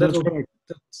 But that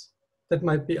that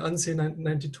might be ANSI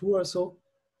 92 or so.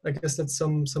 I guess that's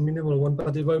some minimal one,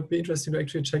 but it would be interesting to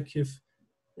actually check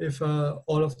if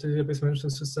all of the database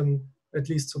management system at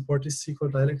least support this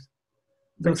SQL dialect.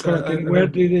 That's correct. Where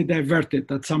did they divert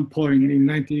it at some point in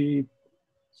 90?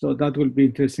 So that will be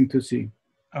interesting to see.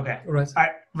 Okay. Right.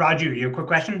 Raju, you have a quick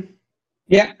question?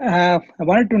 Yeah, I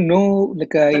wanted to know,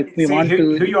 like, if we want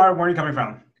to. Who you are, where are you coming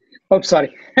from? Oh,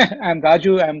 sorry. I'm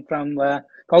Raju. I'm from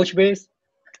Couchbase.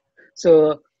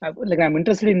 So, I'm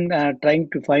interested in trying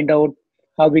to find out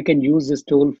how we can use this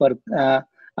tool for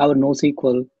our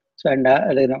NoSQL. So, and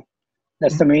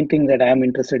that's the main thing that I'm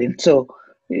interested in. So,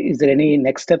 is there any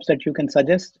next steps that you can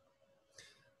suggest?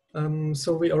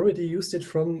 So we already used it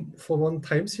for one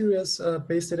time series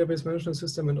based database management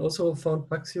system and also found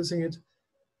bugs using it.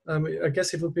 I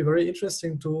guess it would be very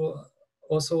interesting to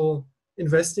also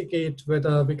investigate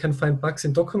whether we can find bugs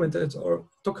in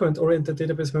document-oriented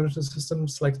database management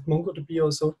systems like MongoDB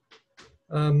also.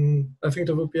 I think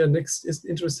that would be a next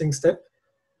interesting step.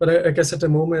 But I guess at the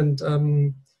moment,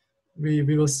 we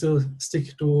will still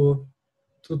stick to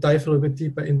dive a little bit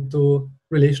deeper into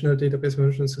relational database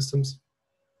management systems.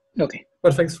 Okay.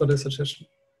 But thanks for the suggestion.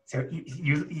 So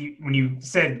you when you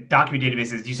said document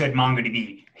databases, you said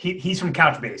MongoDB. He's from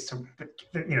Couchbase, so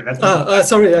that's.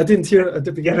 Sorry, I didn't hear at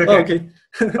the beginning. Yeah, okay.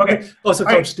 Okay. Also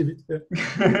All CouchDB. Yeah.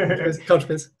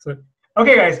 Couchbase. Sorry.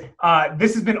 Okay, guys.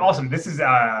 This has been awesome. This is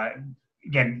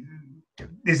again.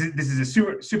 This is a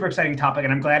super exciting topic,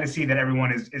 and I'm glad to see that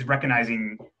everyone is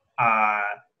recognizing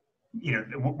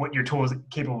what your tool is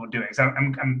capable of doing. So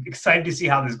I'm excited to see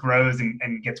how this grows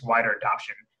and gets wider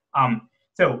adoption.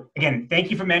 So again, thank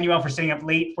you for Manuel for staying up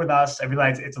late with us. I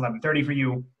realize it's 11:30 for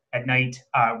you at night.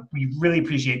 We really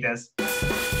appreciate this.